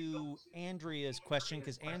up to Andrea's question,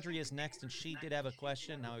 because Andrea's next, and she did have a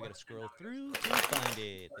question. Now I got to scroll through to find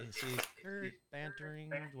it. This is Kurt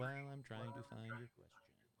bantering while I'm trying to find your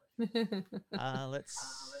question. Let's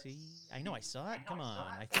see. I know I saw it. Come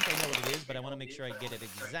on. I think I know what it is, but I want to make sure I get it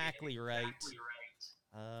exactly right.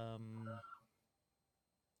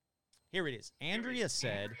 Here it is. Andrea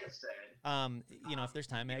said, if there's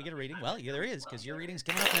time, may I get a reading? Well, yeah, there is, because your reading's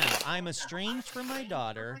coming up now. I'm estranged from my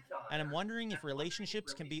daughter, and I'm wondering if the relationship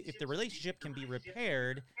can be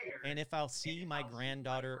repaired, and if I'll see my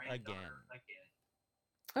granddaughter again.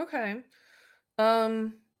 Okay.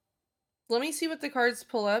 Let me see what the cards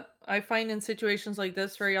pull up. I find in situations like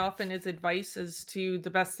this, very often it's advice as to the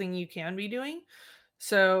best thing you can be doing.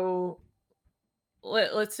 So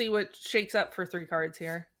let's see what shakes up for 3 cards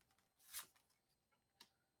here.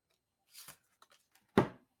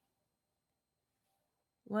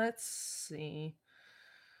 Let's see.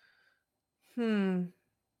 Well,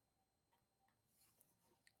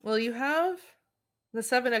 you have the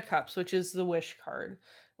Seven of Cups, which is the wish card,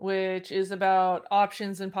 which is about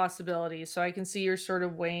options and possibilities. So I can see you're sort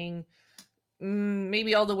of weighing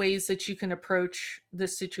maybe all the ways that you can approach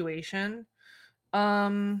this situation.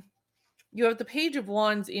 You have the Page of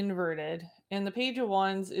Wands inverted, and the Page of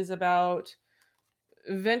Wands is about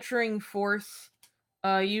venturing forth,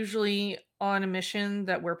 usually on a mission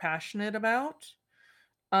that we're passionate about.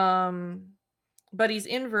 But he's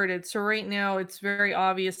inverted, so right now it's very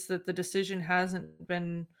obvious that the decision hasn't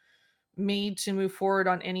been made to move forward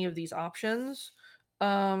on any of these options.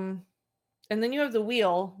 And then you have the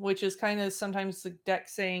Wheel, which is kind of sometimes the deck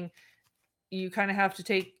saying you kind of have to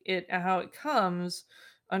take it how it comes.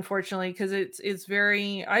 unfortunately, because it's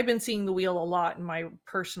very, I've been seeing the wheel a lot in my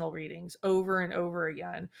personal readings over and over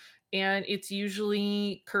again, and it's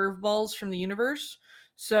usually curveballs from the universe.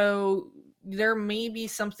 So there may be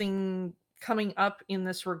something coming up in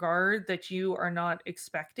this regard that you are not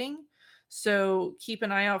expecting. So keep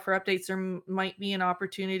an eye out for updates. There might be an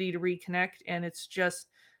opportunity to reconnect, and it's just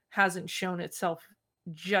hasn't shown itself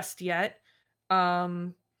just yet.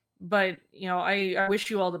 But I wish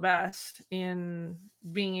you all the best in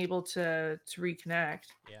being able to reconnect.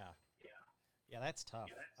 Yeah, that's tough.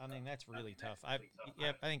 I mean, that's really tough. I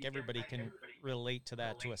think everybody can relate to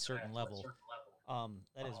that to a certain level.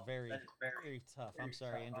 That is very, very tough. I'm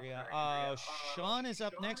sorry, Andrea. Sean is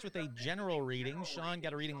up next with a general reading. Sean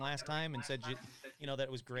got a reading last time and said, that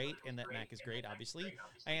it was great and that Mac is great, obviously,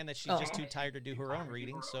 and that she's just too tired to do her own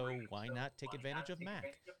reading. So why not take advantage of Mac?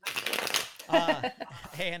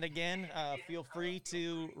 And again, feel free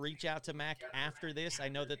to reach out to Mac after this. I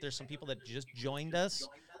know that there's some people that just joined us.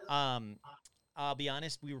 I'll be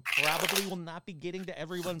honest, we probably will not be getting to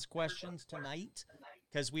everyone's questions tonight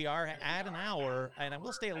because we are at an hour, and I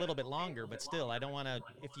will stay a little bit longer, but still, I don't want to,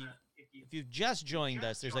 if you've just joined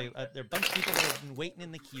us, there are a bunch of people that have been waiting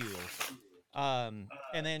in the queue. And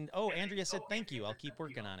then, Andrea said, thank you. I'll keep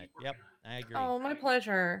working on it. Yep, I agree. Oh, my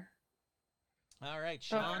pleasure. All right,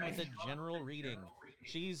 Sean with a general reading.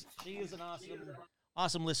 She is an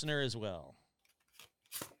awesome listener as well.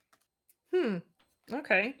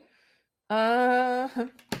 Okay.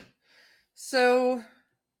 So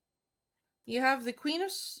you have the Queen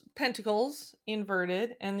of Pentacles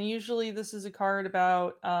inverted, and usually this is a card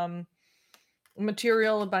about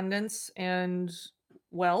material abundance and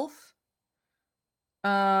wealth.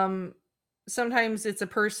 Sometimes it's a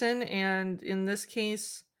person, and in this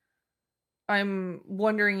case, I'm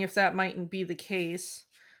wondering if that mightn't be the case,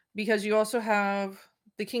 because you also have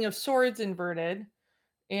the King of Swords inverted.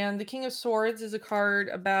 And the King of Swords is a card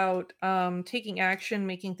about taking action,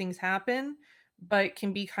 making things happen, but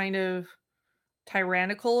can be kind of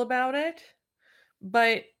tyrannical about it.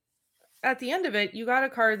 But at the end of it, you got a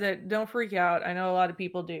card that, don't freak out, I know a lot of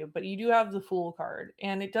people do, but you do have the Fool card.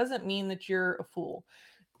 And it doesn't mean that you're a fool.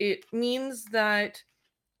 It means that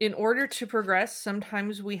in order to progress,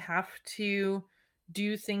 sometimes we have to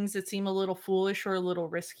do things that seem a little foolish or a little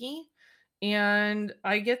risky. And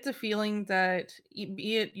I get the feeling that,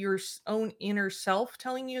 be it your own inner self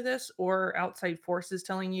telling you this, or outside forces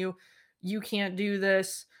telling you you can't do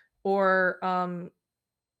this, or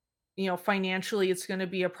financially it's going to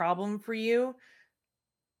be a problem for you,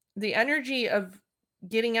 the energy of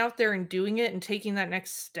getting out there and doing it and taking that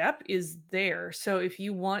next step is there. So if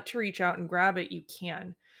you want to reach out and grab it, you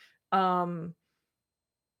can.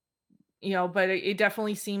 But it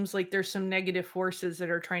definitely seems like there's some negative forces that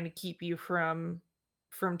are trying to keep you from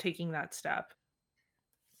taking that step.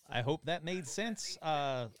 I hope that made sense.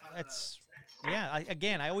 I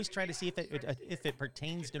always try to see if it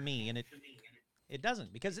pertains to me, and it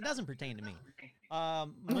doesn't, because it doesn't pertain to me.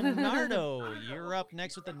 Monardo, you're up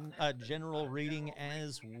next with a general reading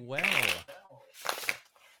as well.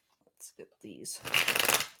 Let's get these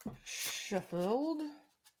shuffled.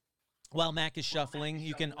 While Mac is shuffling,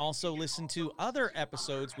 you can also listen to other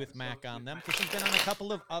episodes with Mac on them, because she's been on a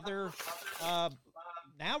couple of other.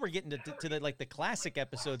 Now we're getting to the classic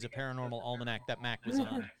episodes of Paranormal Almanac that Mac was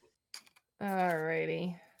on.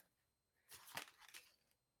 Alrighty.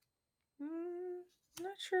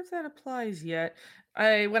 Not sure if that applies yet.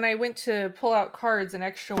 When I went to pull out cards, an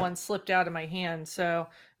extra one slipped out of my hand, so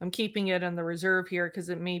I'm keeping it in the reserve here because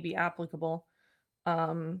it may be applicable.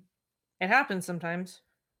 It happens sometimes.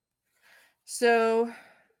 So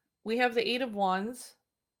we have the Eight of Wands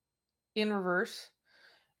in reverse.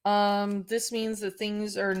 This means that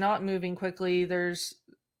things are not moving quickly. There's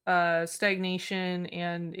stagnation,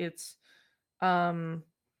 and it's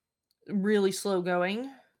really slow going.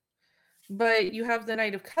 But you have the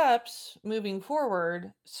Knight of Cups moving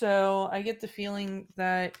forward. So I get the feeling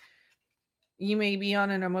that you may be on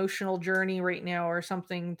an emotional journey right now, or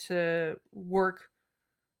something to work,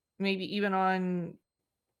 maybe even on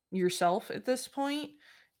yourself at this point,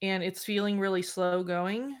 and it's feeling really slow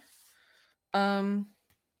going.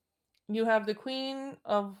 You have the Queen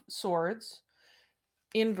of Swords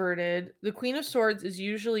inverted. The Queen of Swords is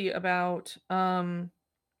usually about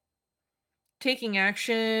taking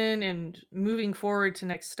action and moving forward to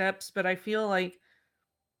next steps, but I feel like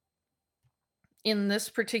in this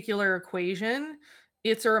particular equation,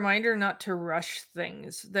 it's a reminder not to rush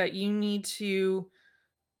things, that you need to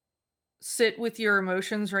sit with your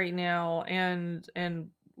emotions right now and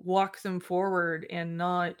walk them forward, and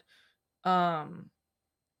not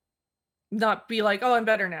be like, oh, I'm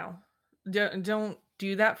better now. Don't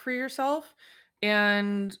do that for yourself.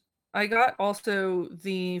 And I got also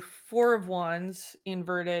the Four of Wands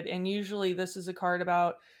inverted, and usually this is a card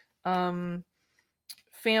about um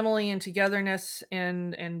family and togetherness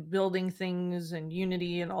and building things and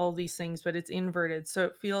unity and all these things, but it's inverted. So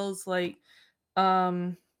it feels like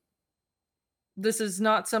um this is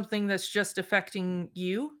not something that's just affecting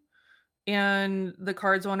you, and the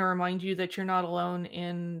cards want to remind you that you're not alone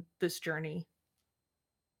in this journey.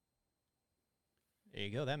 There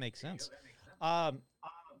you go. That makes sense. Um,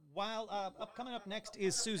 while coming up next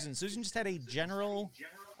is Susan. Susan just had a general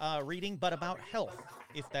reading, but about health,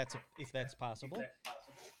 if that's possible.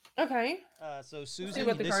 Okay. So See Susan,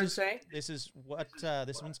 what the cards say. this is what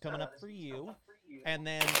this one's coming up for you. And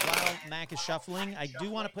then while Mac is shuffling, I do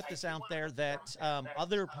want to put this out there that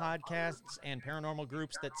other podcasts and paranormal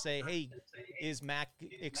groups that say, "Hey, is Mac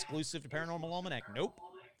exclusive to Paranormal Almanac?" Nope.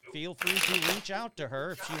 Feel free to reach out to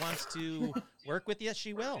her if she wants to work with you.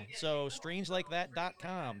 She will. So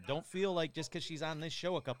strangelikeThat.com. Don't feel like just because she's on this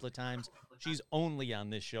show a couple of times, she's only on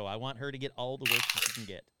this show. I want her to get all the work she can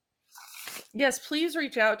get. Yes, please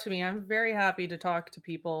reach out to me. I'm very happy to talk to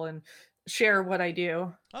people and share what I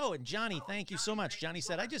do. Oh, and Johnny, thank you so much. Johnny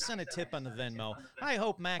said, I just sent a tip on the Venmo. I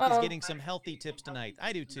hope Mac is Oh, getting some healthy tips tonight.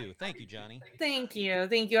 I do too. Thank you, Johnny. thank you.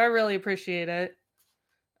 Thank you. I really appreciate it.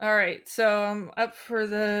 All right. So I'm up for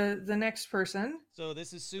the next person. So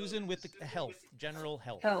this is Susan with the health, general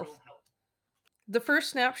health. Health. The first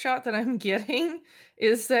snapshot that I'm getting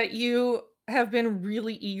is that you have been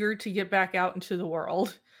really eager to get back out into the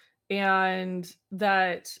world. And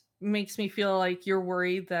that makes me feel like you're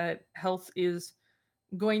worried that health is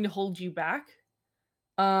going to hold you back.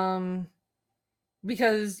 Um,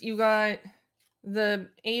 because you got the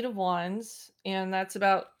Eight of Wands, and that's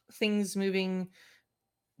about things moving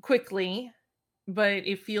quickly, but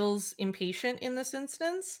it feels impatient in this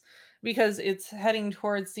instance because it's heading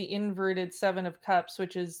towards the inverted Seven of Cups,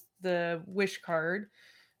 which is the wish card.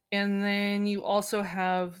 And then you also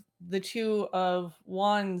have the Two of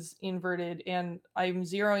Wands inverted, and I'm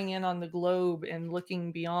zeroing in on the globe and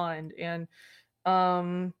looking beyond. And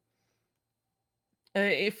um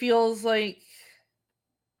it feels like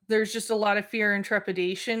there's just a lot of fear and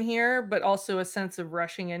trepidation here, but also a sense of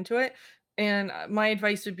rushing into it. And my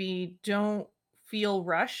advice would be, don't feel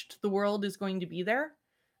rushed. The world is going to be there.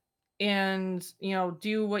 And,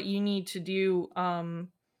 do what you need to do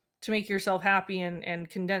to make yourself happy and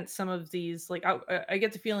condense some of these. Like, I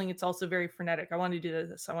get the feeling it's also very frenetic. I want to do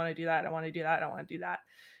this. I want to do that. I want to do that. I want to do that.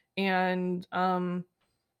 And,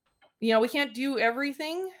 we can't do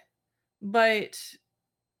everything, but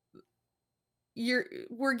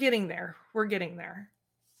we're getting there. We're getting there.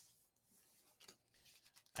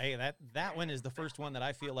 Hey, that one is the first one that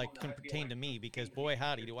I feel like can pertain to me because boy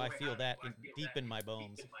howdy do I feel that deep in my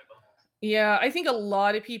bones. Yeah, I think a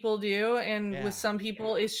lot of people do, and Yeah. with some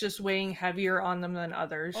people it's just weighing heavier on them than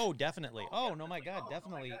others. Oh, definitely. Oh, no, my God,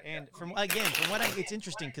 definitely. And from what it's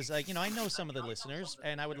interesting because I know some of the listeners,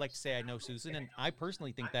 and I would like to say I know Susan, and I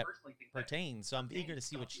personally think that pertains. So I'm eager to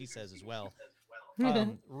see what she says as well.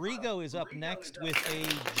 Rigo is up next with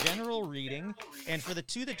a general reading, and for the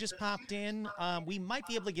two that just popped in, we might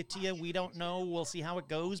be able to get to you. We don't know. We'll see how it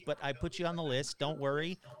goes, but I put you on the list. Don't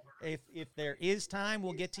worry. If there is time,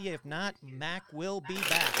 we'll get to you. If not, Mac will be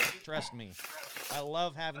back. Trust me. I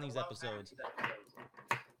love having these episodes.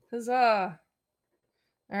 Huzzah!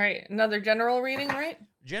 All right, another general reading, right?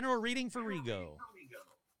 General reading for Rigo.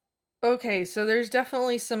 Okay, so there's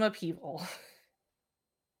definitely some upheaval.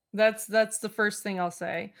 That's the first thing I'll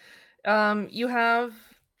say. You have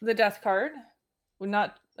the Death card,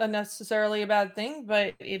 not necessarily a bad thing,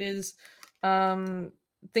 but it is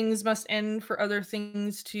things must end for other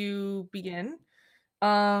things to begin.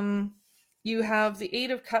 You have the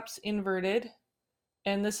Eight of Cups inverted,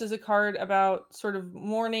 and this is a card about sort of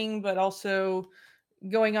mourning, but also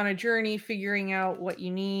going on a journey, figuring out what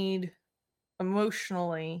you need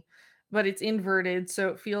emotionally, but it's inverted, so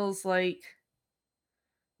it feels like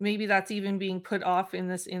maybe that's even being put off in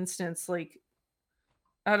this instance. Like,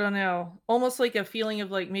 I don't know, almost like a feeling of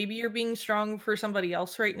like maybe you're being strong for somebody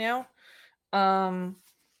else right now.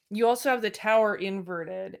 You also have the Tower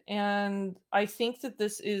inverted, and I think that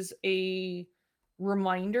this is a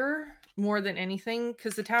reminder more than anything,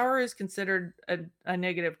 because the Tower is considered a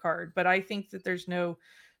negative card, but I think that there's no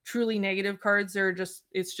truly negative cards.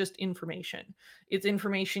 It's just information. It's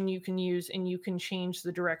information you can use, and you can change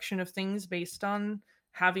the direction of things based on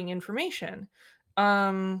having information.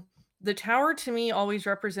 The Tower to me always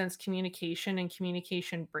represents communication and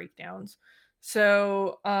communication breakdowns.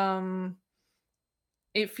 So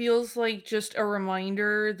it feels like just a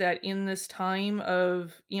reminder that in this time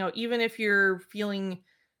of, even if you're feeling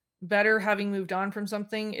better having moved on from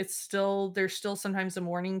something, there's still sometimes a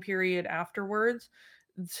mourning period afterwards,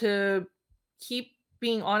 to keep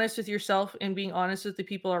being honest with yourself and being honest with the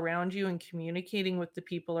people around you and communicating with the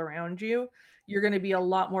people around you. You're going to be a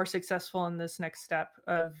lot more successful in this next step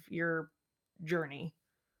of your journey.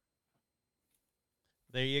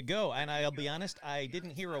 There you go. And I'll be honest, I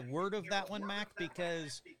didn't hear a word of that one, Mac,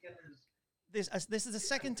 because this is the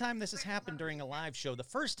second time this has happened during a live show. The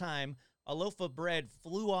first time, a loaf of bread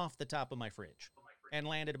flew off the top of my fridge and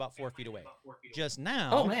landed about 4 feet away. Just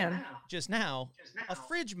now, Oh man. a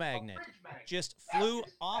fridge magnet just flew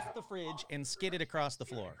off the fridge and skidded across the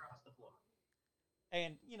floor.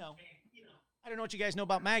 And, I don't know what you guys know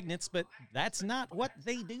about magnets, but that's not what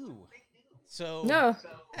they do. So No.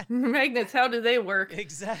 Magnets, how do they work?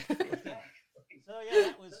 Exactly. So yeah,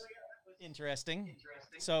 that was interesting.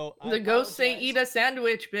 So the ghosts say eat a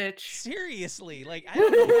sandwich, bitch. Seriously, like I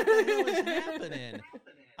don't know what the hell is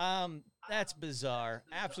happening. That's bizarre.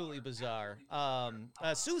 Absolutely bizarre.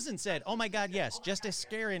 Susan said, "Oh my God, yes, just a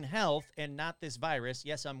scare in health and not this virus.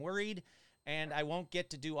 Yes, I'm worried, and I won't get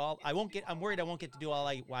to do all. I'm worried I won't get to do all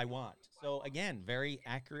I want." So again, very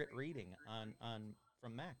accurate reading on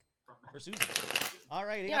from Mac for Susan. All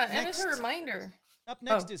right. Yeah, and as a reminder. Up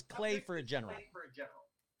next is Clay for a general.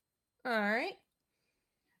 All right.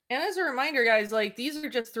 And as a reminder, guys, like these are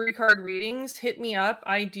just 3-card readings. Hit me up.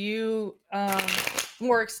 I do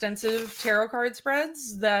more extensive tarot card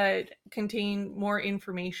spreads that contain more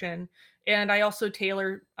information. And I also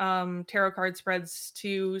tailor tarot card spreads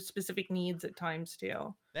to specific needs at times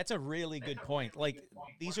too. That's a really good point. Like,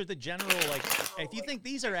 these are the general, like, if you think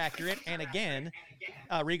these are accurate, and again,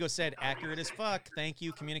 Rigo said, accurate as fuck. Thank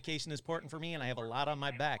you. Communication is important for me, and I have a lot on my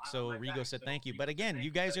back. So Rigo said, thank you. But again,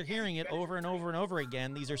 you guys are hearing it over and over and over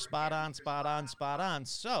again. These are spot on, spot on, spot on.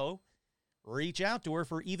 So reach out to her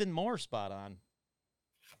for even more spot on.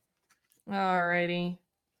 Alrighty.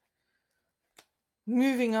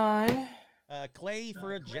 Moving on. Clay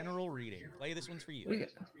for a general reading. Clay, this one's for you.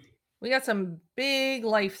 We got some big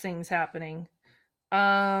life things happening.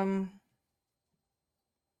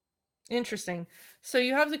 Interesting. So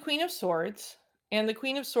you have the Queen of Swords, and the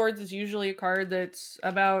Queen of Swords is usually a card that's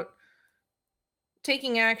about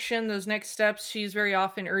taking action, those next steps. She's very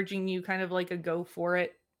often urging you kind of like a go for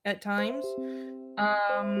it at times.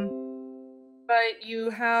 But you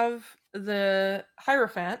have the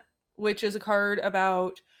Hierophant, which is a card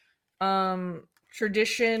about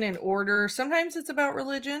tradition and order. Sometimes it's about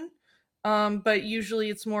religion. But usually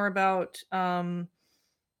it's more about the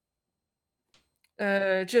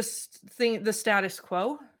status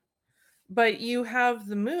quo. But you have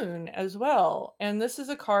the Moon as well, and this is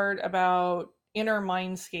a card about inner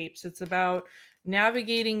mindscapes. It's about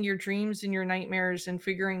navigating your dreams and your nightmares and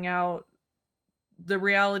figuring out the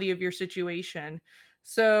reality of your situation.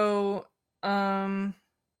 So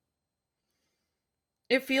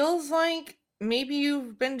it feels like maybe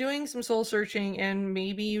you've been doing some soul searching and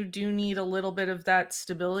maybe you do need a little bit of that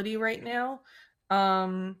stability right now.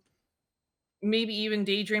 Maybe even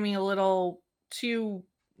daydreaming a little too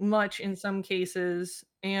much in some cases.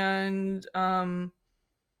 And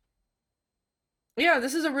yeah,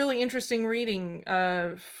 this is a really interesting reading.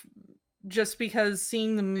 Just because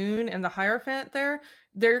seeing the Moon and the Hierophant there,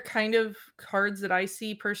 they're kind of cards that I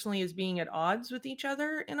see personally as being at odds with each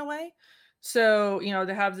other in a way. So,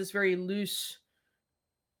 they have this very loose,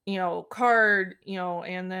 card,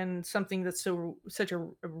 and then something that's such a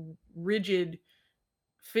rigid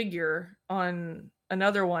figure on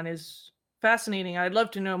another one is fascinating. I'd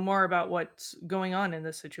love to know more about what's going on in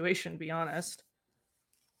this situation, to be honest.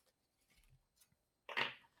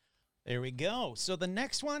 There we go. So the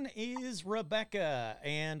next one is Rebecca,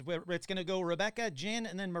 and it's going to go Rebecca, Jen,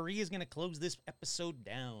 and then Marie is going to close this episode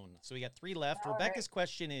down. So we got 3 left. All Rebecca's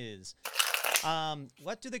question is,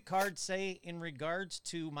 what do the cards say in regards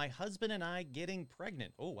to my husband and I getting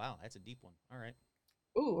pregnant? Oh, wow. That's a deep one. All right.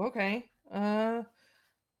 Ooh, okay.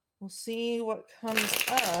 We'll see what comes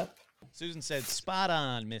up. Susan said, spot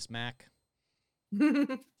on, Miss Mac.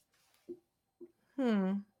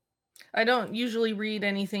 I don't usually read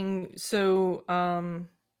anything, so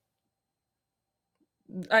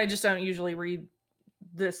I just don't usually read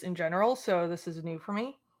this in general, so this is new for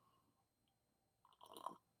me.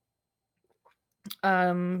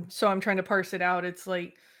 So I'm trying to parse it out. It's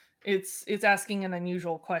like it's asking an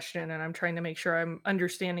unusual question, and I'm trying to make sure I'm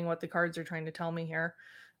understanding what the cards are trying to tell me here.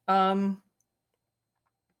 I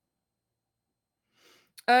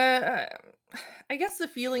guess the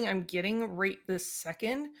feeling I'm getting right this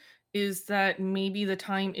second is that maybe the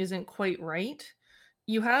time isn't quite right.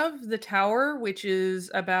 you have the tower, which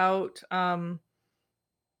is about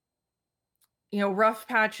rough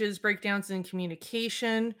patches, breakdowns in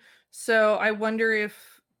communication. So I wonder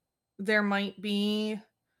if there might be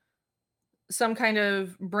some kind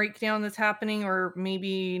of breakdown that's happening, or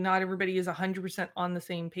maybe not everybody is 100% on the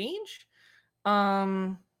same page.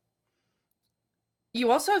 Um,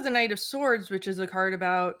 you also have the Knight of Swords, which is a card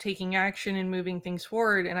about taking action and moving things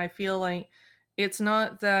forward. And I feel like it's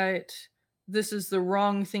not that this is the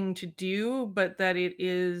wrong thing to do, but that it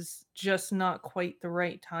is just not quite the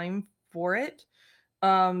right time for it.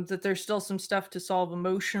 That there's still some stuff to solve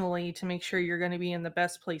emotionally to make sure you're going to be in the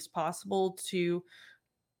best place possible to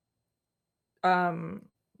um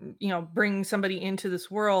bring somebody into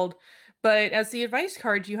this world. But as the advice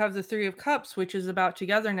card, you have the Three of Cups, which is about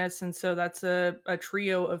togetherness, and so that's a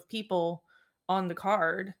trio of people on the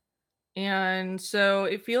card. And so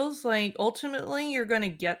it feels like ultimately you're going to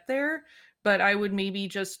get there, but I would maybe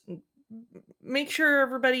just make sure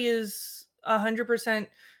everybody is 100%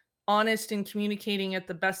 honest in communicating at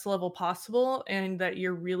the best level possible, and that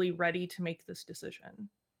you're really ready to make this decision.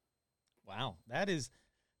 Wow, that is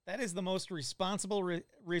the most responsible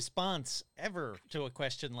response ever to a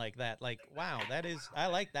question like that. Like, wow, that is, I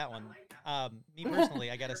like that one. Me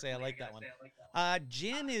personally, I gotta say, I like that one.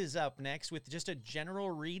 Jin is up next with just a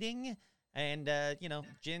general reading. And,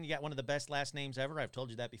 Jin, you got one of the best last names ever. I've told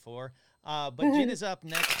you that before. But Jin is up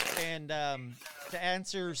next. And to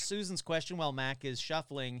answer Susan's question while Mac is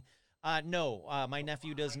shuffling, no, my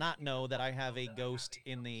nephew does not know that I have a ghost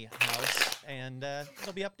in the house. And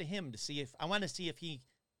it'll be up to him to see if, I want to see if he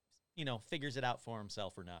figures it out for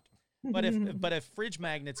himself or not. But if fridge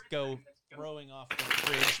magnets go throwing off the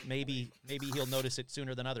fridge, maybe he'll notice it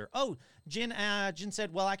sooner than other. Oh, Jin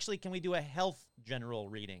said, well, actually, can we do a health general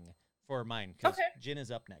reading for mine? Because Jin is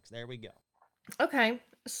up next. There we go. Okay,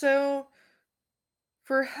 so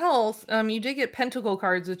for health, you did get pentacle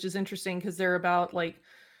cards, which is interesting because they're about like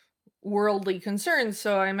worldly concerns.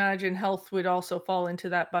 So I imagine health would also fall into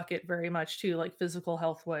that bucket very much too, like physical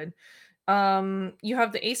health would. You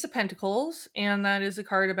have the Ace of Pentacles, and that is a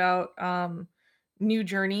card about new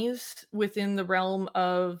journeys within the realm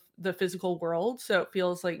of the physical world. So it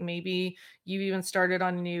feels like maybe you even started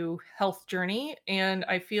on a new health journey. And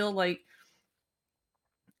I feel like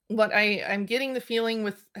I'm getting the feeling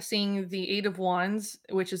with seeing the Eight of Wands,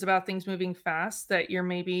 which is about things moving fast, that you're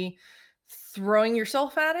maybe throwing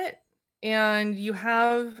yourself at it. And you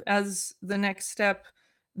have as the next step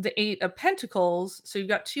the Eight of Pentacles. So you've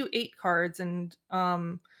got 2 8 cards, and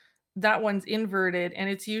that one's inverted, and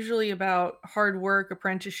it's usually about hard work,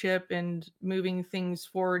 apprenticeship, and moving things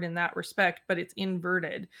forward in that respect, but it's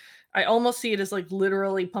inverted. I almost see it as like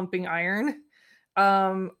literally pumping iron.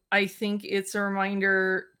 I think it's a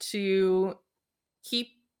reminder to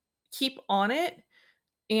keep on it,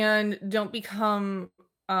 and don't become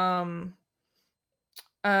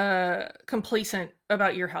complacent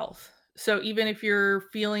about your health. So even if you're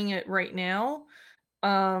feeling it right now,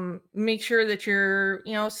 make sure that you're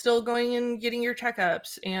still going and getting your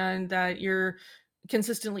checkups, and that you're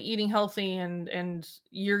consistently eating healthy, and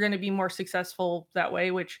you're going to be more successful that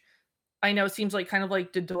way, which I know seems like kind of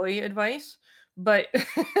like Dodoy advice, but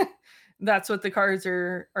that's what the cards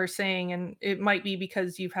are saying. And it might be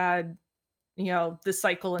because you've had this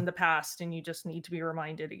cycle in the past, and you just need to be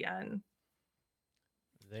reminded again.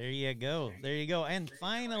 There you go. There you go. And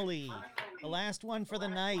finally, the last one for the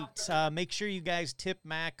night. Make sure you guys tip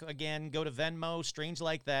Mac again. Go to Venmo, Strange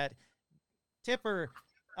Like That. Tip her.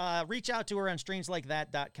 Reach out to her on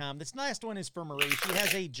strangelikethat.com. This last one is for Marie. She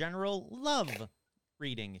has a general love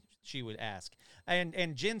reading, she would ask.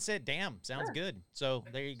 And Jin said, damn, sounds good. So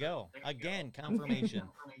there you go. Again, confirmation.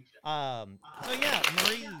 So yeah,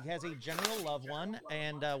 Marie has a general love one.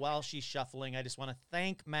 And while she's shuffling, I just want to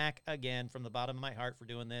thank Mac again from the bottom of my heart for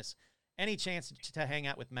doing this. Any chance to hang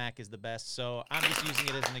out with Mac is the best. So I'm just using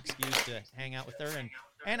it as an excuse to hang out with her.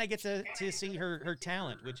 And I get to see her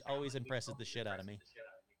talent, which always impresses the shit out of me.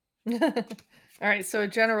 All right, so a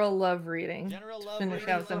general love reading. General love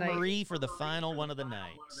reading for Marie for the final one of the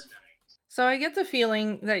night. So I get the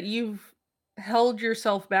feeling that you've held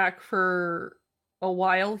yourself back for a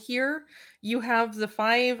while here. You have the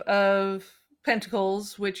Five of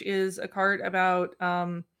Pentacles, which is a card about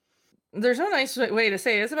there's no nice way to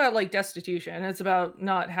say it. It's about like destitution. It's about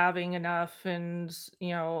not having enough, and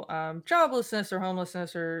joblessness or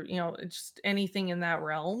homelessness, or just anything in that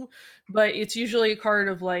realm. But it's usually a card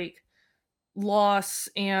of like loss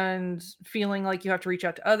and feeling like you have to reach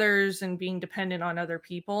out to others and being dependent on other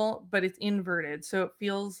people, but it's inverted. So it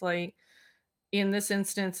feels like in this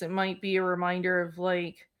instance it might be a reminder of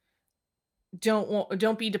like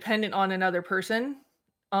don't be dependent on another person.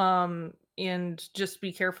 and just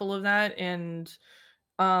be careful of that. And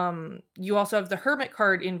you also have the hermit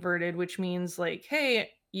card inverted, which means like, hey,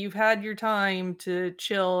 you've had your time to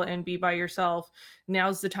chill and be by yourself.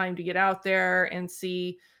 Now's the time to get out there and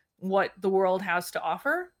see what the world has to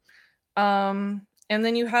offer. And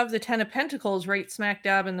then you have the 10 of Pentacles right smack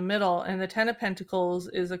dab in the middle. And the 10 of Pentacles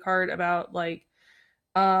is a card about like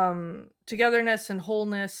togetherness and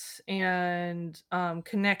wholeness and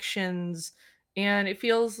connections. And it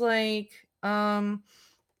feels like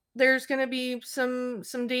there's going to be some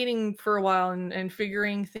dating for a while and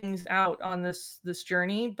figuring things out on this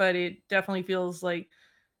journey, but it definitely feels like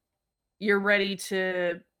you're ready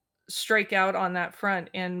to strike out on that front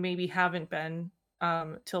and maybe haven't been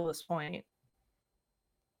till this point.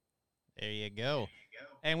 There you go.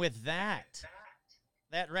 And with that,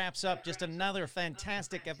 that wraps up just another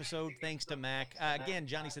fantastic episode. Thanks to Mac. Again,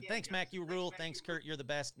 Johnny said, thanks, Mac. You rule. Thanks, Kurt. You're the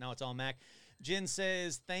best. Now it's all Mac. Jen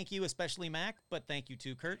says, thank you, especially Mac, but thank you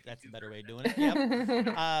too, Kurt. That's the better way of doing it.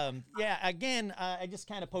 Yep. Yeah, again, I just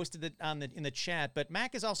kind of posted it in the chat, but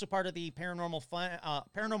Mac is also part of the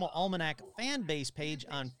Paranormal Almanac fan base page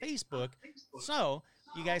on Facebook. So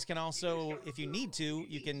you guys can also, if you need to,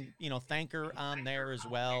 you can, thank her on there as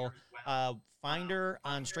well. Find her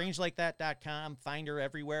on strangelikeThat.com. Find her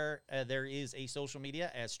everywhere. There is a social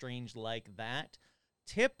media as Strange Like That.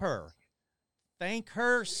 Tip her. Thank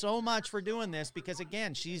her so much for doing this because,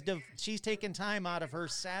 again, she's taken time out of her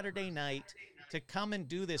Saturday night to come and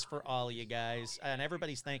do this for all you guys. And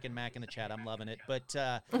everybody's thanking Mac in the chat. I'm loving it. But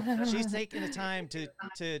she's taking the time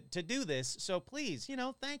to do this. So please,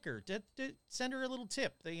 thank her. Send her a little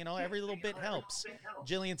tip. Every little bit helps.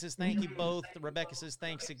 Jillian says, thank you both. Rebecca says,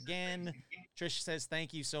 thanks again. Trish says,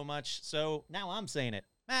 thank you so much. So now I'm saying it.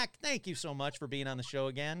 Mac, thank you so much for being on the show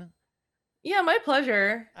again. Yeah, my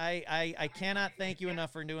pleasure. I cannot thank you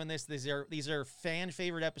enough for doing this. These are fan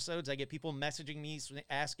favorite episodes. I get people messaging me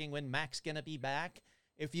asking when Mac's gonna be back.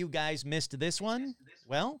 If you guys missed this one,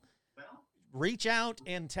 well, reach out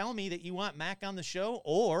and tell me that you want Mac on the show,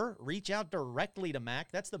 or reach out directly to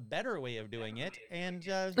Mac. That's the better way of doing it. And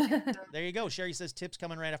there you go. Sherry says tips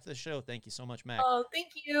coming right after the show. Thank you so much, Mac. Oh, thank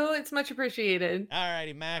you. It's much appreciated. All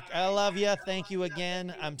righty, Mac. I love you. Thank you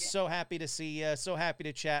again. I'm so happy to see you. So happy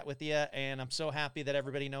to chat with you. And I'm so happy that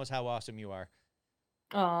everybody knows how awesome you are.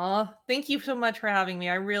 Aw, thank you so much for having me.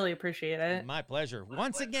 I really appreciate it. My pleasure.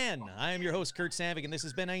 Once again, I am your host, Kurt Savik, and this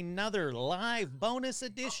has been another live bonus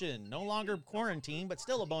edition. No longer quarantine, but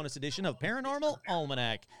still a bonus edition of Paranormal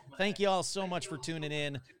Almanac. Thank you all so much for tuning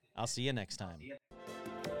in. I'll see you next time.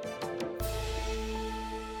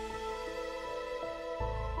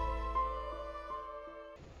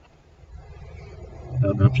 I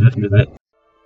don't know if you have to do that.